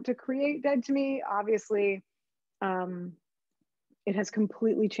set out to create Dead to Me, obviously, it has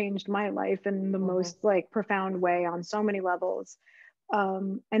completely changed my life in the most like profound way on so many levels.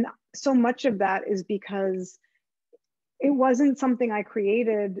 And so much of that is because it wasn't something I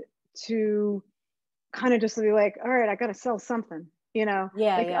created to kind of just be like, all right, I got to sell something,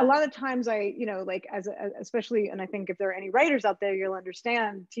 a lot of times I, like especially, and I think if there are any writers out there, you'll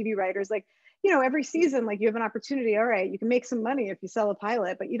understand, TV writers, like, every season, like, you have an opportunity, all right, you can make some money if you sell a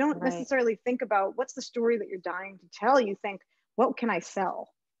pilot, but you don't necessarily think about what's the story that you're dying to tell. You think, what can I sell?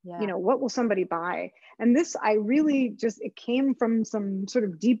 What will somebody buy? And this, I really just, it came from some sort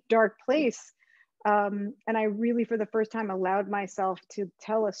of deep, dark place. And I really, for the first time, allowed myself to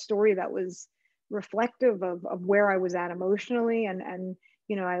tell a story that was reflective of where I was at emotionally. And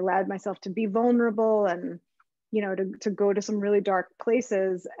I allowed myself to be vulnerable and, to go to some really dark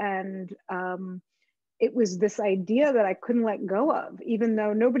places. And it was this idea that I couldn't let go of, even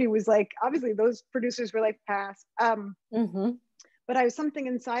though nobody was like, obviously those producers were like, pass. But I was, something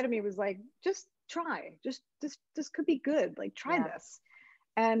inside of me was like, just try, just this could be good. Like, try this.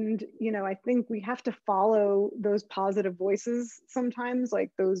 And, I think we have to follow those positive voices sometimes,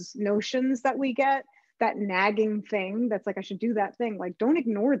 like those notions that we get, that nagging thing that's like, I should do that thing. Like, don't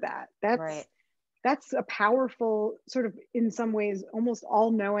ignore that. That's a powerful, sort of, in some ways, almost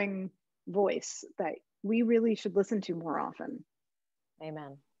all-knowing voice that we really should listen to more often.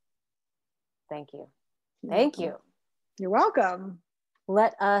 Amen. Thank you. Thank you. You're welcome.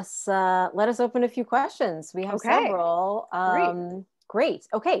 Let us open a few questions. We have several. Great.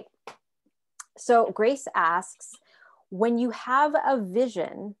 Okay. So Grace asks, when you have a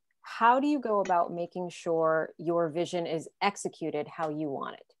vision, how do you go about making sure your vision is executed how you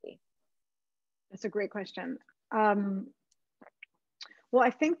want it to be? That's a great question. Well, I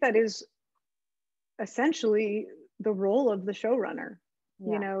think that is essentially the role of the showrunner,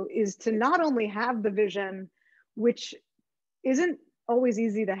 is to not only have the vision, which isn't always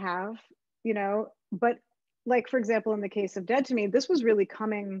easy to have, but, like, for example, in the case of Dead to Me, this was really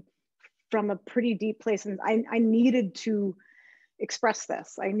coming from a pretty deep place. And I needed to express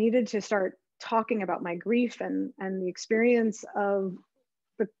this. I needed to start talking about my grief and the experience of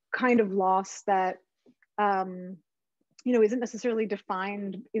the kind of loss that, isn't necessarily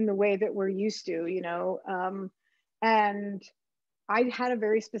defined in the way that we're used to, and I had a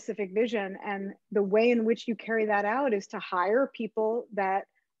very specific vision, and the way in which you carry that out is to hire people that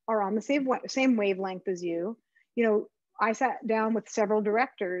are on the same wavelength as you. I sat down with several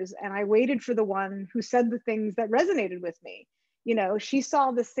directors and I waited for the one who said the things that resonated with me. She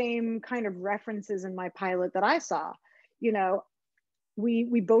saw the same kind of references in my pilot that I saw.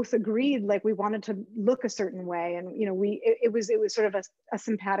 We both agreed, like, we wanted to look a certain way, and it was sort of a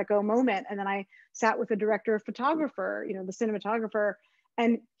simpatico moment. And then I sat with the director of photographer, the cinematographer,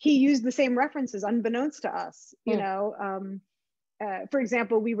 and he used the same references unbeknownst to us. For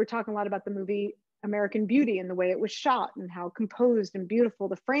example, we were talking a lot about the movie American Beauty and the way it was shot and how composed and beautiful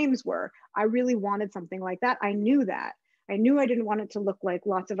the frames were. I really wanted something like that. I knew that. I knew I didn't want it to look like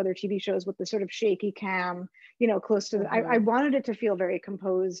lots of other TV shows with the sort of shaky cam, close to the, I wanted it to feel very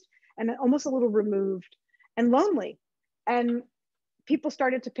composed and almost a little removed and lonely. And people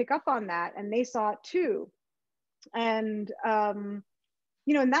started to pick up on that, and they saw it too. And, and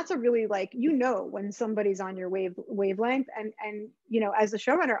that's a really, like, when somebody's on your wavelength, and as a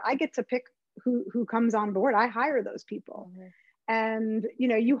showrunner, I get to pick who comes on board. I hire those people. And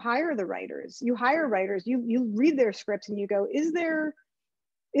you hire the writers, you read their scripts and you go, is there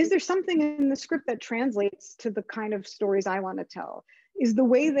something in the script that translates to the kind of stories I want to tell? Is the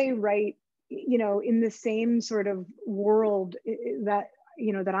way they write, in the same sort of world that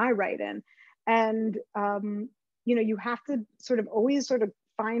that I write in? And you have to sort of always sort of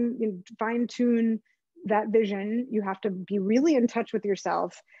fine tune that vision. You have to be really in touch with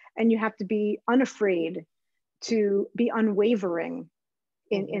yourself, and you have to be unafraid to be unwavering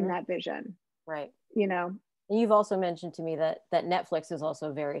in that vision. Right. You've also mentioned to me that Netflix is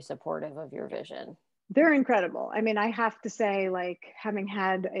also very supportive of your vision. They're incredible. I mean, I have to say, like, having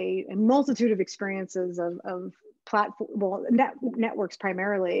had a multitude of experiences of platform, well, networks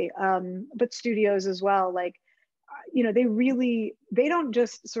primarily, but studios as well, like, they don't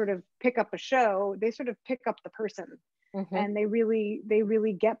just sort of pick up a show, they sort of pick up the person. and they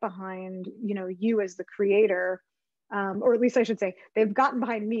really get behind, you know, you as the creator, or at least I should say they've gotten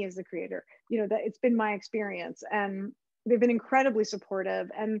behind me as the creator. You know, that it's been my experience, and they've been incredibly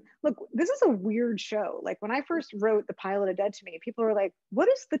supportive. And look, this is a weird show. Like when I first wrote the pilot of Dead to Me, people were like, what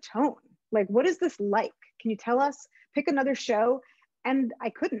is the tone? Like, what is this like? Can you tell us? Pick another show. And I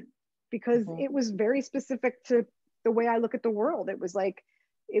couldn't, because it was very specific to the way I look at the world. It was like,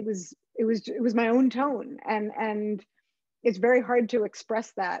 it was my own tone. And it's very hard to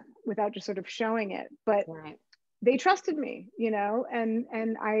express that without just sort of showing it. But they trusted me, you know,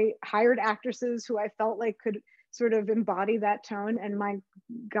 and I hired actresses who I felt like could sort of embody that tone. And my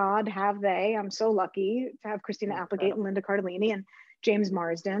God, have they. I'm so lucky to have Christina Applegate and Linda Cardellini and James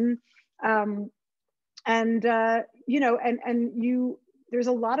Marsden. You know, there's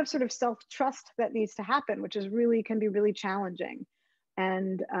a lot of sort of self-trust that needs to happen, which is can be really challenging.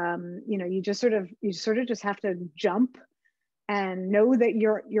 And, you know, you sort of just have to jump and know that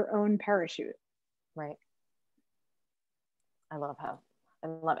you're your own parachute. Right. I love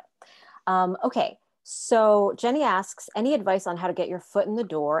it. Okay. So Jenny asks, any advice on how to get your foot in the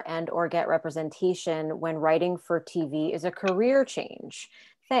door and or get representation when writing for TV is a career change?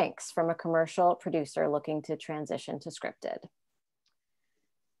 Thanks, from a commercial producer looking to transition to scripted.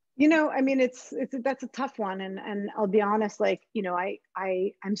 You know, I mean, that's a tough one. And I'll be honest, like, you know,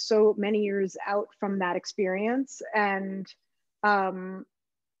 I'm so many years out from that experience. And,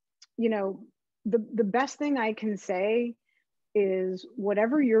 you know, the best thing I can say is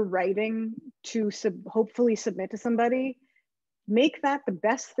whatever you're writing to hopefully submit to somebody, make that the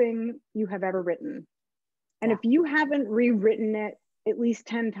best thing you have ever written. And if you haven't rewritten it at least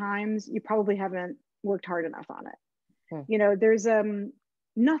 10 times, you probably haven't worked hard enough on it. You know, there's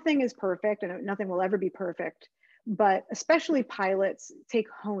nothing is perfect and nothing will ever be perfect, but especially pilots take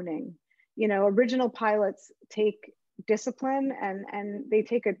honing. You know, original pilots take discipline, and they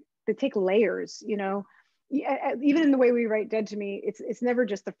take layers, you know. Even in the way we write Dead to Me, it's never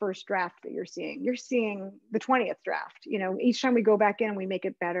just the first draft that you're seeing the 20th draft. You know, each time we go back in, we make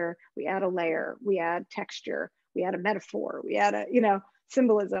it better, we add a layer, we add texture, we add a metaphor, we add a, you know,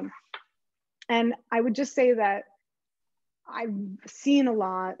 symbolism. And I would just say that I've seen a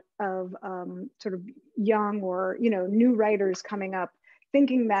lot of sort of young or, you know, new writers coming up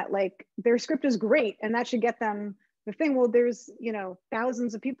thinking that like their script is great and that should get them the thing. Well, there's, you know,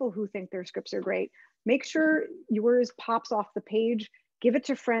 thousands of people who think their scripts are great. Make sure yours pops off the page, give it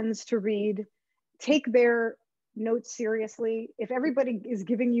to friends to read, take their notes seriously. If everybody is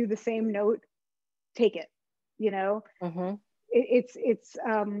giving you the same note, take it, you know.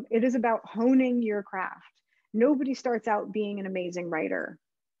 It is about honing your craft. Nobody starts out being an amazing writer.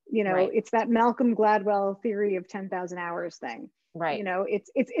 You know, it's that Malcolm Gladwell theory of 10,000 hours thing. You know,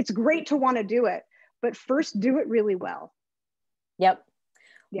 it's great to want to do it, but first do it really well.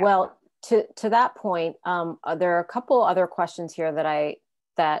 Well, to that point, there are a couple other questions here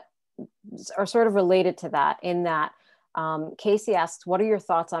that are sort of related to that, in that Casey asks, what are your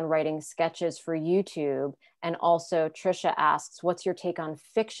thoughts on writing sketches for YouTube? And also Trisha asks, what's your take on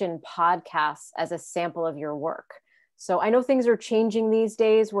fiction podcasts as a sample of your work? So I know things are changing these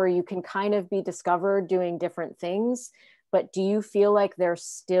days where you can kind of be discovered doing different things, but do you feel like there's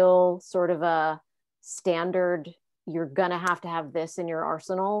still sort of a standard, you're gonna have to have this in your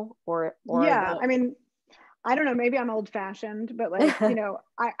arsenal, or yeah, I mean, I don't know, maybe I'm old fashioned, but like, you know,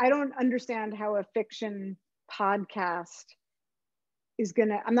 I don't understand how a fiction podcast is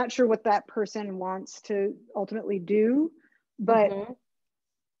gonna, I'm not sure what that person wants to ultimately do, but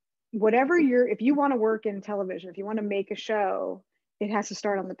whatever if you want to work in television, if you want to make a show, it has to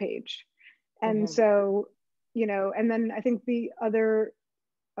start on the page. And so, you know, and then I think the other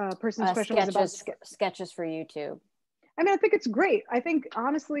person's question was about sketches for YouTube. I mean, I think it's great. I think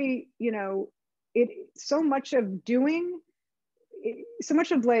honestly, you know, so much of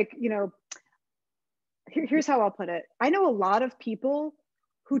like, you know, here's how I'll put it. I know a lot of people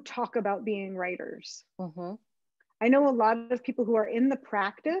who talk about being writers. I know a lot of people who are in the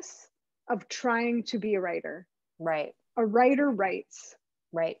practice of trying to be a writer. A writer writes.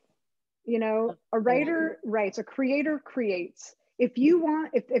 You know, a writer writes, a creator creates. If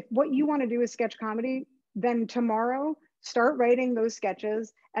what you want to do is sketch comedy, then tomorrow start writing those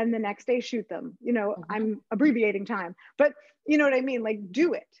sketches and the next day shoot them. You know, I'm abbreviating time, but you know what I mean? Like,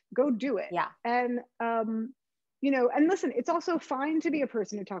 do it, go do it. And, you know, and listen, it's also fine to be a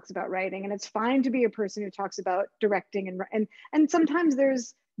person who talks about writing, and it's fine to be a person who talks about directing, and sometimes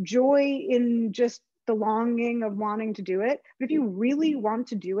there's joy in just the longing of wanting to do it. But if you really want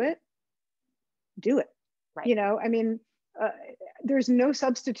to do it, do it. You know, I mean, there's no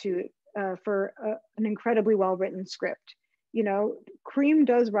substitute for an incredibly well-written script. You know, cream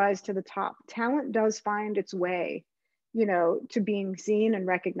does rise to the top. Talent does find its way, you know, to being seen and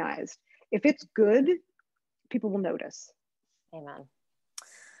recognized. If it's good, people will notice. Amen.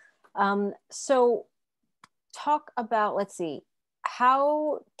 So talk about, let's see,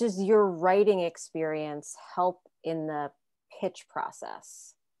 how does your writing experience help in the pitch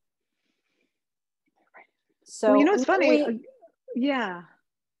process? So, well, you know, it's funny. Yeah.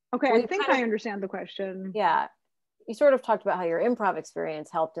 Okay, I think I understand the question. Yeah. You sort of talked about how your improv experience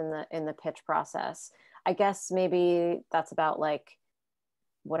helped in the pitch process. I guess maybe that's about like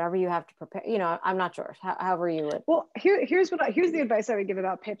whatever you have to prepare. You know, I'm not sure. However you would. Well, here's the advice I would give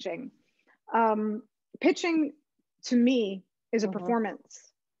about pitching. Pitching to me is a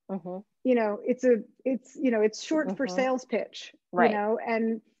performance. You know, it's short for sales pitch. Right. You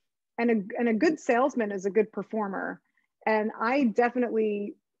know, and a good salesman is a good performer. And I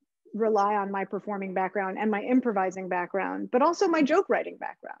definitely rely on my performing background and my improvising background, but also my joke writing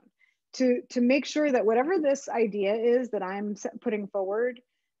background to make sure that whatever this idea is that I'm putting forward,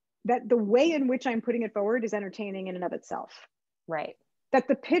 that the way in which I'm putting it forward is entertaining in and of itself. Right. That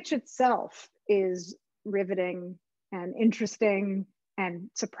the pitch itself is riveting and interesting and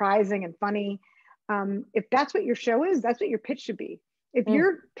surprising and funny. If that's what your show is, that's what your pitch should be. If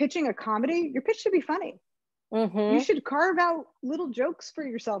you're pitching a comedy, your pitch should be funny. You should carve out little jokes for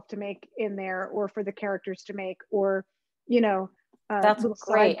yourself to make in there, or for the characters to make, or, you know, that's little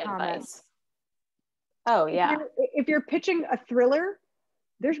great side comments. Advice. Oh yeah. If you're pitching a thriller,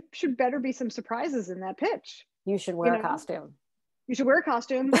 there should better be some surprises in that pitch. You should wear a costume. You should wear a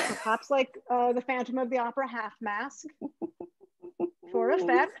costume, perhaps like the Phantom of the Opera half mask for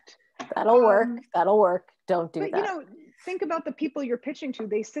effect. That'll work. That'll work. Don't do that. You know, think about the people you're pitching to.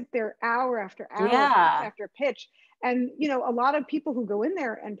 They sit there hour after hour, after pitch. And, you know, a lot of people who go in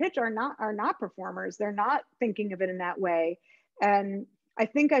there and pitch are not performers. They're not thinking of it in that way. And I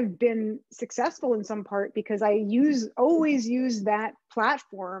think I've been successful in some part because I always use that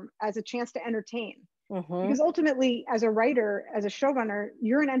platform as a chance to entertain. Because ultimately, as a writer, as a showrunner,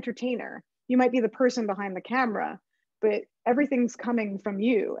 you're an entertainer. You might be the person behind the camera, but everything's coming from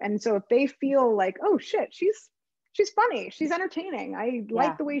you. And so if they feel like, oh shit, she's funny, she's entertaining, I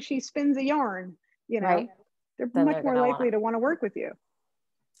like the way she spins a yarn, you know, they're much more likely to want to work with you.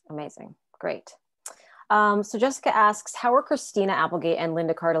 Amazing. Great. So Jessica asks, how are Christina Applegate and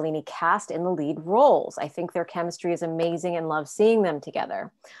Linda Cardellini cast in the lead roles? I think their chemistry is amazing and love seeing them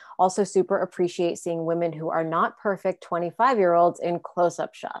together. Also super appreciate seeing women who are not perfect 25-year-olds in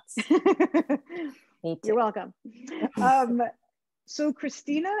close-up shots. Me too. You're welcome. So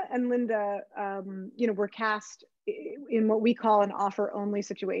Christina and Linda, you know, were cast in what we call an offer-only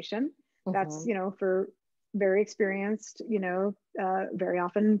situation. That's, you know, for very experienced, you know, very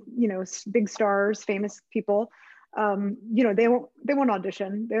often, you know, big stars, famous people. You know, they won't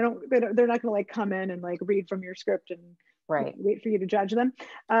audition. They're not gonna like come in and like read from your script and wait for you to judge them.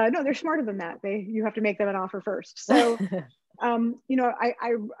 No, they're smarter than that. You have to make them an offer first. So, you know,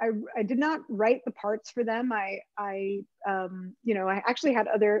 I did not write the parts for them. You know, I actually had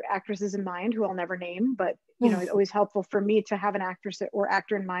other actresses in mind who I'll never name, but you know, it's always helpful for me to have an actress or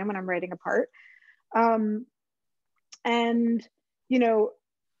actor in mind when I'm writing a part. And, you know,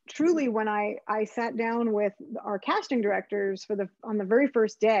 truly when I sat down with our casting directors on the very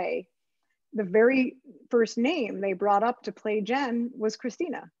first day, the very first name they brought up to play Jen was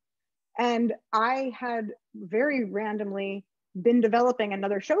Christina. And I had very randomly been developing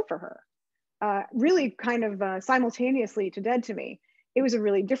another show for her, really kind of simultaneously to Dead to Me. It was a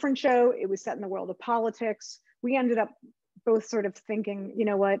really different show. It was set in the world of politics. We ended up both sort of thinking, you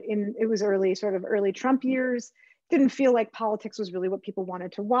know what, it was early Trump years. Didn't feel like politics was really what people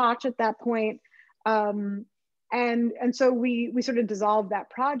wanted to watch at that point. And so we sort of dissolved that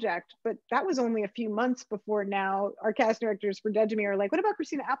project, but that was only a few months before now our cast directors for Dead to Me are like, what about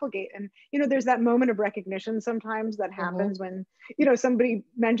Christina Applegate? And, you know, there's that moment of recognition sometimes that happens when, you know, somebody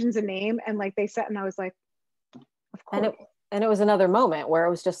mentions a name and like they sat and I was like, of course. And it was another moment where it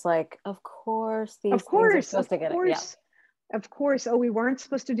was just like, of course, things are supposed to get it. Yeah. Of course. Oh, we weren't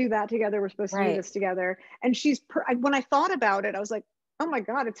supposed to do that together. We're supposed to do this together. And when I thought about it, I was like, oh my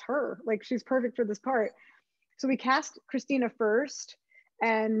God, it's her. Like, she's perfect for this part. So we cast Christina first,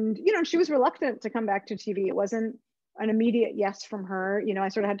 and, you know, she was reluctant to come back to TV. It wasn't an immediate yes from her. You know, I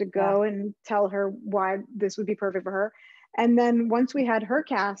sort of had to go and tell her why this would be perfect for her. And then once we had her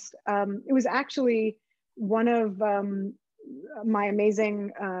cast, it was actually one of my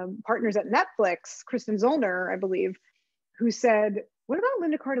amazing partners at Netflix, Kristen Zollner, I believe, who said, what about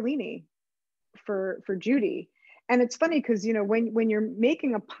Linda Cardellini for Judy? And it's funny because, you know, when you're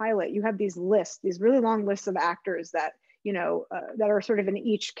making a pilot, you have these lists, these really long lists of actors that, you know, that are sort of in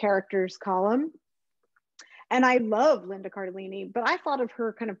each character's column. And I love Linda Cardellini, but I thought of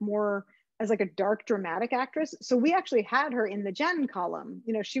her kind of more as like a dark dramatic actress. So we actually had her in the Jen column.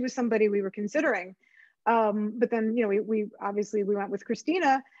 You know, she was somebody we were considering. But then, you know, we obviously we went with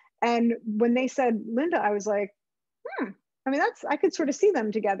Christina. And when they said Linda, I was like, I mean, I could sort of see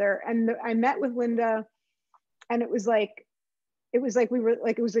them together. And I met with Linda, and it was like we were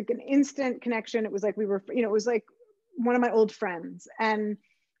like, it was like an instant connection. It was like we were, you know, it was like one of my old friends. And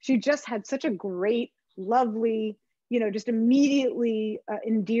she just had such a great, lovely, you know, just immediately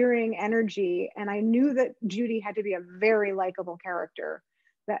endearing energy. And I knew that Judy had to be a very likable character,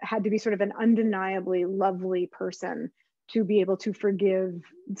 that had to be sort of an undeniably lovely person to be able to forgive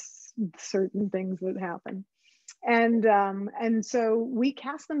certain things that happen. And so we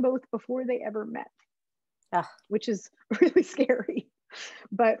cast them both before they ever met, which is really scary.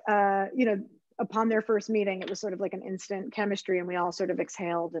 But you know, upon their first meeting, it was sort of like an instant chemistry, and we all sort of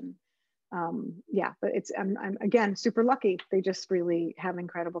exhaled. And yeah, but it's I'm again super lucky. They just really have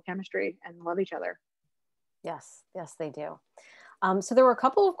incredible chemistry and love each other. Yes, yes, they do. So there were a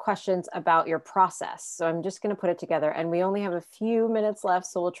couple of questions about your process. So I'm just going to put it together, and we only have a few minutes left,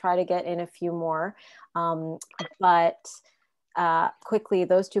 so we'll try to get in a few more. But quickly,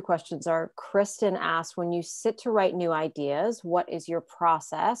 those two questions are, Kristen asked, when you sit to write new ideas, what is your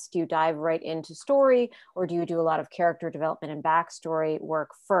process? Do you dive right into story, or do you do a lot of character development and backstory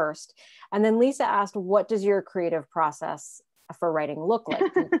work first? And then Lisa asked, what does your creative process for writing look like?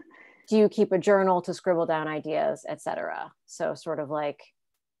 Do you keep a journal to scribble down ideas, etc.? So sort of like,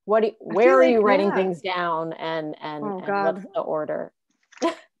 where are you writing things down, and what's the order?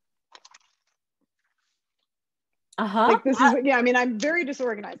 Like this is, yeah, I mean, I'm very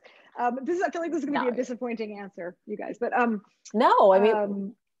disorganized. I feel like this is going to be a disappointing answer, you guys, but no, I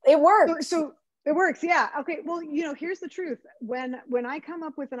mean, it works. So it works, yeah. Okay, well, you know, here's the truth. When I come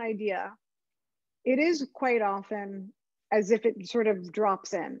up with an idea, it is quite often as if it sort of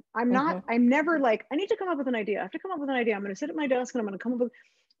drops in. I'm never like, I need to come up with an idea. I have to come up with an idea. I'm going to sit at my desk and I'm going to come up with,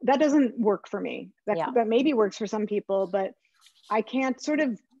 that doesn't work for me. That maybe works for some people, but I can't sort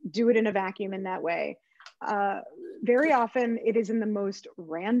of do it in a vacuum in that way. Very often it is in the most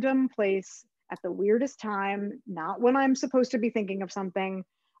random place at the weirdest time, not when I'm supposed to be thinking of something,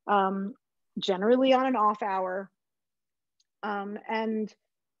 generally on an off hour. And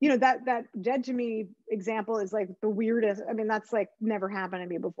you know, that Dead to Me example is like the weirdest. I mean, that's like never happened to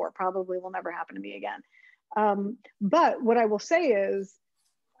me before, probably will never happen to me again. But what I will say is,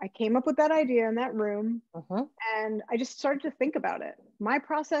 I came up with that idea in that room, and I just started to think about it. My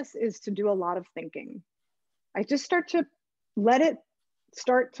process is to do a lot of thinking. I just start to let it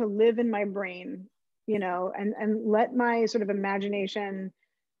start to live in my brain, you know, and let my sort of imagination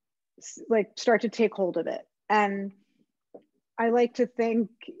like start to take hold of it. And I like to think,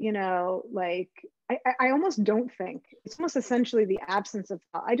 you know, like I almost don't think. It's almost essentially the absence of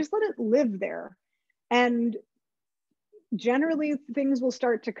thought. I just let it live there. And generally things will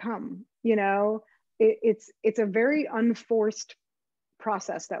start to come, you know. It's a very unforced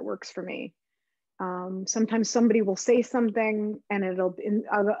process that works for me. Sometimes somebody will say something and I'll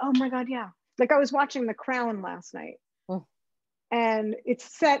go, oh my God, yeah. Like I was watching The Crown last night. And it's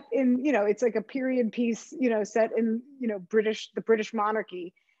set in, you know, it's like a period piece, you know, set in, you know, the British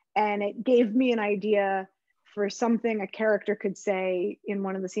monarchy. And it gave me an idea for something a character could say in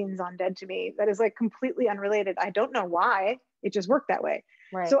one of the scenes on Dead to Me that is like completely unrelated. I don't know why, it just worked that way.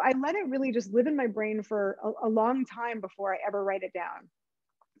 Right. So I let it really just live in my brain for a long time before I ever write it down.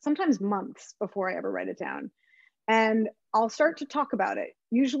 Sometimes months before I ever write it down. And I'll start to talk about it.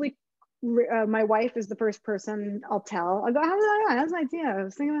 Usually my wife is the first person I'll tell. I'll go, how's an idea? I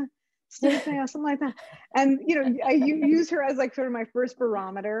was thinking about something like that. And, you know, I use her as like sort of my first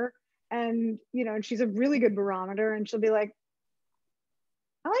barometer. And, you know, and she's a really good barometer. And she'll be like,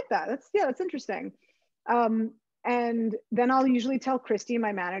 I like that. That's interesting. And then I'll usually tell Christy,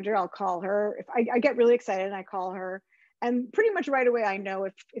 my manager, I'll call her. If I get really excited and I call her. And pretty much right away, I know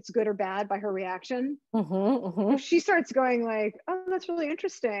if it's good or bad by her reaction. If she starts going like, oh, that's really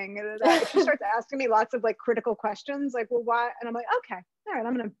interesting. If she starts asking me lots of like critical questions, like, well, why? And I'm like, okay, all right,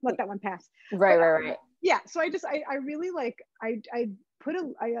 I'm going to let that one pass. Right. Yeah. So I really like, I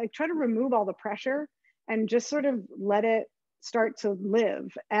try to remove all the pressure and just sort of let it start to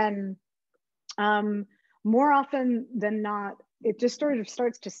live. And more often than not, it just sort of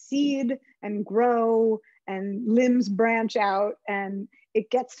starts to seed and grow and limbs branch out, and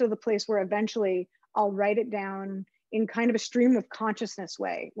it gets to the place where eventually I'll write it down in kind of a stream of consciousness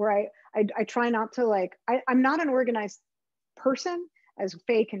way, where I try not to like, I'm not an organized person, as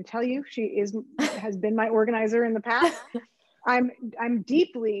Fay can tell you. She has been my organizer in the past. I'm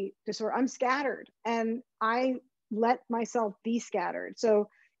deeply disordered. I'm scattered, and I let myself be scattered. So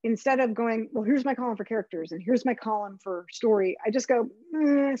instead of going, well, here's my column for characters and here's my column for story, I just go,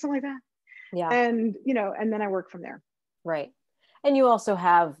 something like that. Yeah. And, you know, and then I work from there. Right. And you also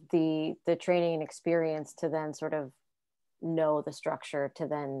have the training and experience to then sort of know the structure to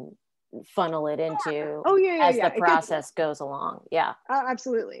then funnel it into as the process goes along. Yeah.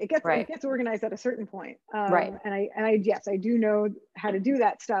 Absolutely. It gets organized at a certain point. Right. And yes, I do know how to do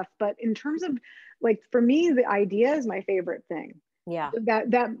that stuff. But in terms of like, for me, the idea is my favorite thing. Yeah.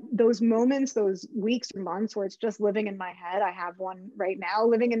 That those moments, those weeks or months where it's just living in my head. I have one right now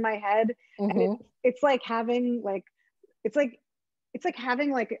living in my head. And it's like having like, it's like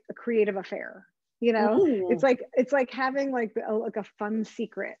having like a creative affair, you know. It's like having like a fun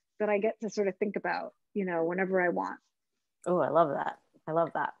secret that I get to sort of think about, you know, whenever I want. Oh, I love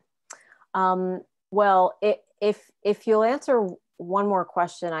that. Well, if you'll answer one more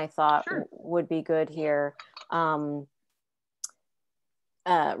question, I thought would be good here,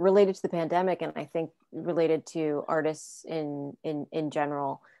 related to the pandemic, and I think related to artists in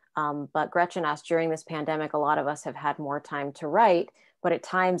general. But Gretchen asked, during this pandemic, a lot of us have had more time to write, but at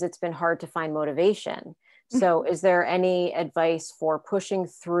times it's been hard to find motivation. So is there any advice for pushing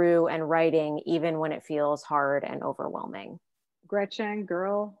through and writing even when it feels hard and overwhelming? Gretchen,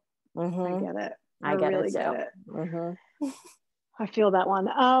 girl, I get it. I really get it. I feel that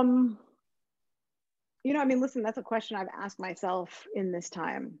one. You know, I mean, listen, that's a question I've asked myself in this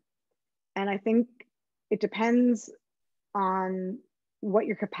time. And I think it depends on what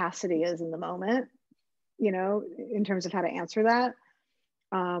your capacity is in the moment, you know, in terms of how to answer that.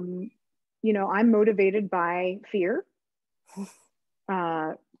 You know, I'm motivated by fear.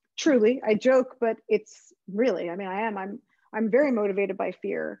 Truly, I joke, but it's really, I mean, I'm very motivated by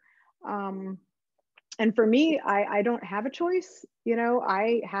fear. And for me, I don't have a choice. You know,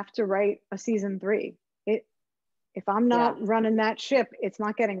 I have to write a season 3. If I'm not running that ship, it's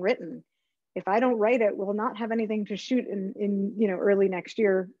not getting written. If I don't write it, we'll not have anything to shoot in you know, early next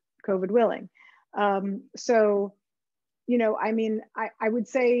year, COVID willing. So, you know, I mean, I would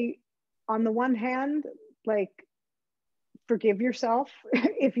say on the one hand, like, forgive yourself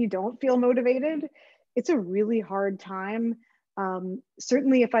if you don't feel motivated. It's a really hard time.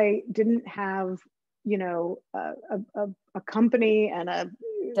 Certainly if I didn't have, you know, a company and a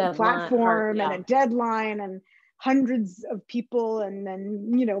deadline, platform and a deadline and hundreds of people and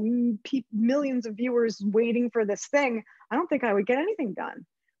then, you know, millions of viewers waiting for this thing, I don't think I would get anything done.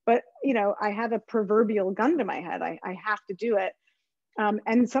 But, you know, I have a proverbial gun to my head. I have to do it.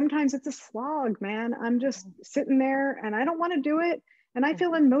 And sometimes it's a slog, man. I'm just sitting there and I don't want to do it. And I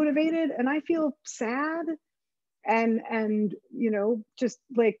feel unmotivated and I feel sad and, you know, just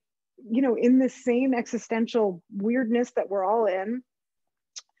like, you know, in this same existential weirdness that we're all in,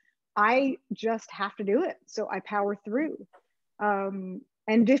 I just have to do it. So I power through. And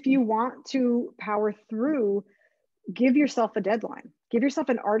if you want to power through, give yourself a deadline, give yourself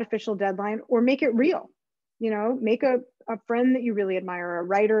an artificial deadline or make it real. You know, make a friend that you really admire, a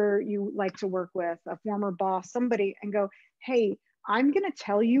writer you like to work with, a former boss, somebody, and go, hey, I'm going to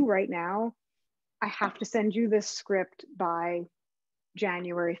tell you right now, I have to send you this script by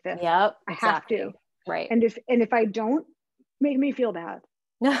January 5th. Yep, I have to. Right. And if I don't, make me feel bad.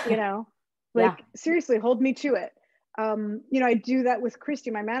 You know, like seriously, hold me to it. You know, I do that with Christy,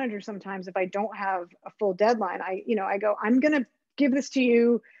 my manager, sometimes. If I don't have a full deadline, I go, I'm going to give this to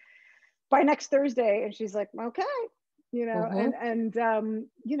you by next Thursday. And she's like, okay, you know, and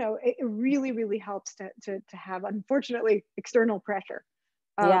you know, it really, really helps to have, unfortunately, external pressure.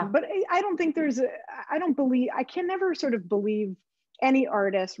 But I don't think I can never sort of believe any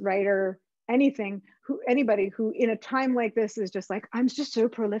artist, writer, anybody who in a time like this is just like, I'm just so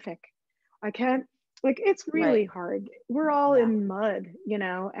prolific. I can't, like, it's really hard. We're all in mud, you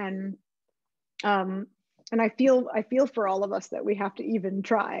know, and I feel for all of us that we have to even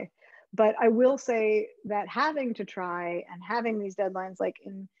try. But I will say that having to try and having these deadlines, like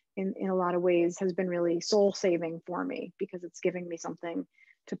in a lot of ways, has been really soul saving for me, because it's giving me something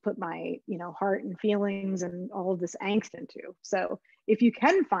to put my, you know, heart and feelings and all of this angst into. So if you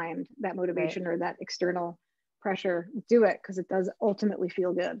can find that motivation or that external pressure, do it, because it does ultimately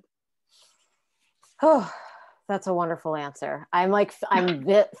feel good. Oh, that's a wonderful answer. I'm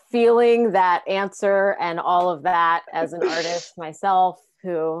feeling that answer and all of that as an artist myself,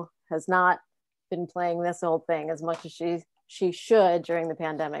 who has not been playing this old thing as much as she should during the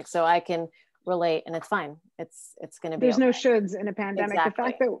pandemic. So I can relate, and it's fine. It's going to be There's okay. no shoulds in a pandemic. Exactly. The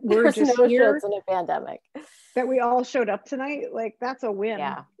fact that we're There's just no here, shoulds in a pandemic. that we all showed up tonight, like that's a win.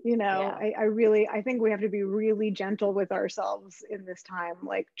 Yeah. You know, Yeah. I think we have to be really gentle with ourselves in this time.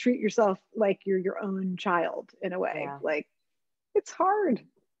 Like treat yourself like you're your own child in a way. Yeah. Like it's hard.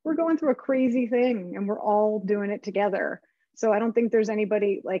 We're going through a crazy thing and we're all doing it together. So I don't think there's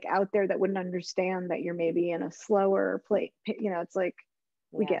anybody like out there that wouldn't understand that you're maybe in a slower place. You know, it's like,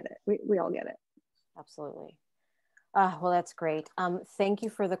 we get it. We all get it. Absolutely. Well, that's great. Thank you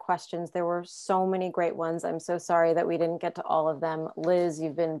for the questions. There were so many great ones. I'm so sorry that we didn't get to all of them. Liz,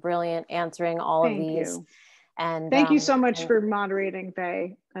 you've been brilliant answering all of these. You. And thank you so much for moderating,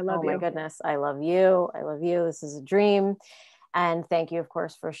 Fay. I love you. Oh my goodness. I love you. I love you. This is a dream. And thank you, of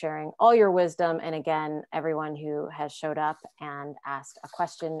course, for sharing all your wisdom. And again, everyone who has showed up and asked a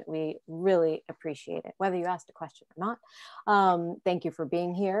question, we really appreciate it, whether you asked a question or not. Thank you for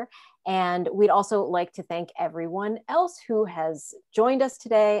being here. And we'd also like to thank everyone else who has joined us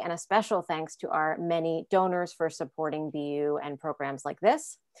today, and a special thanks to our many donors for supporting BU and programs like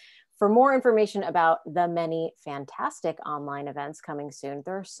this. For more information about the many fantastic online events coming soon,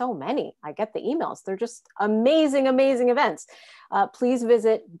 there are so many. I get the emails. They're just amazing, amazing events. Please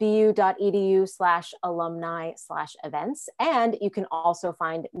visit bu.edu/alumni/events. And you can also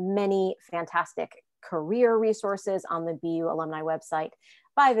find many fantastic career resources on the BU alumni website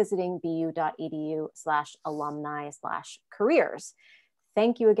by visiting bu.edu/alumni/careers.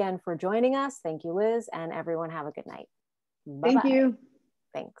 Thank you again for joining us. Thank you, Liz, and everyone have a good night. Bye-bye. Thank you.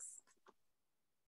 Thanks.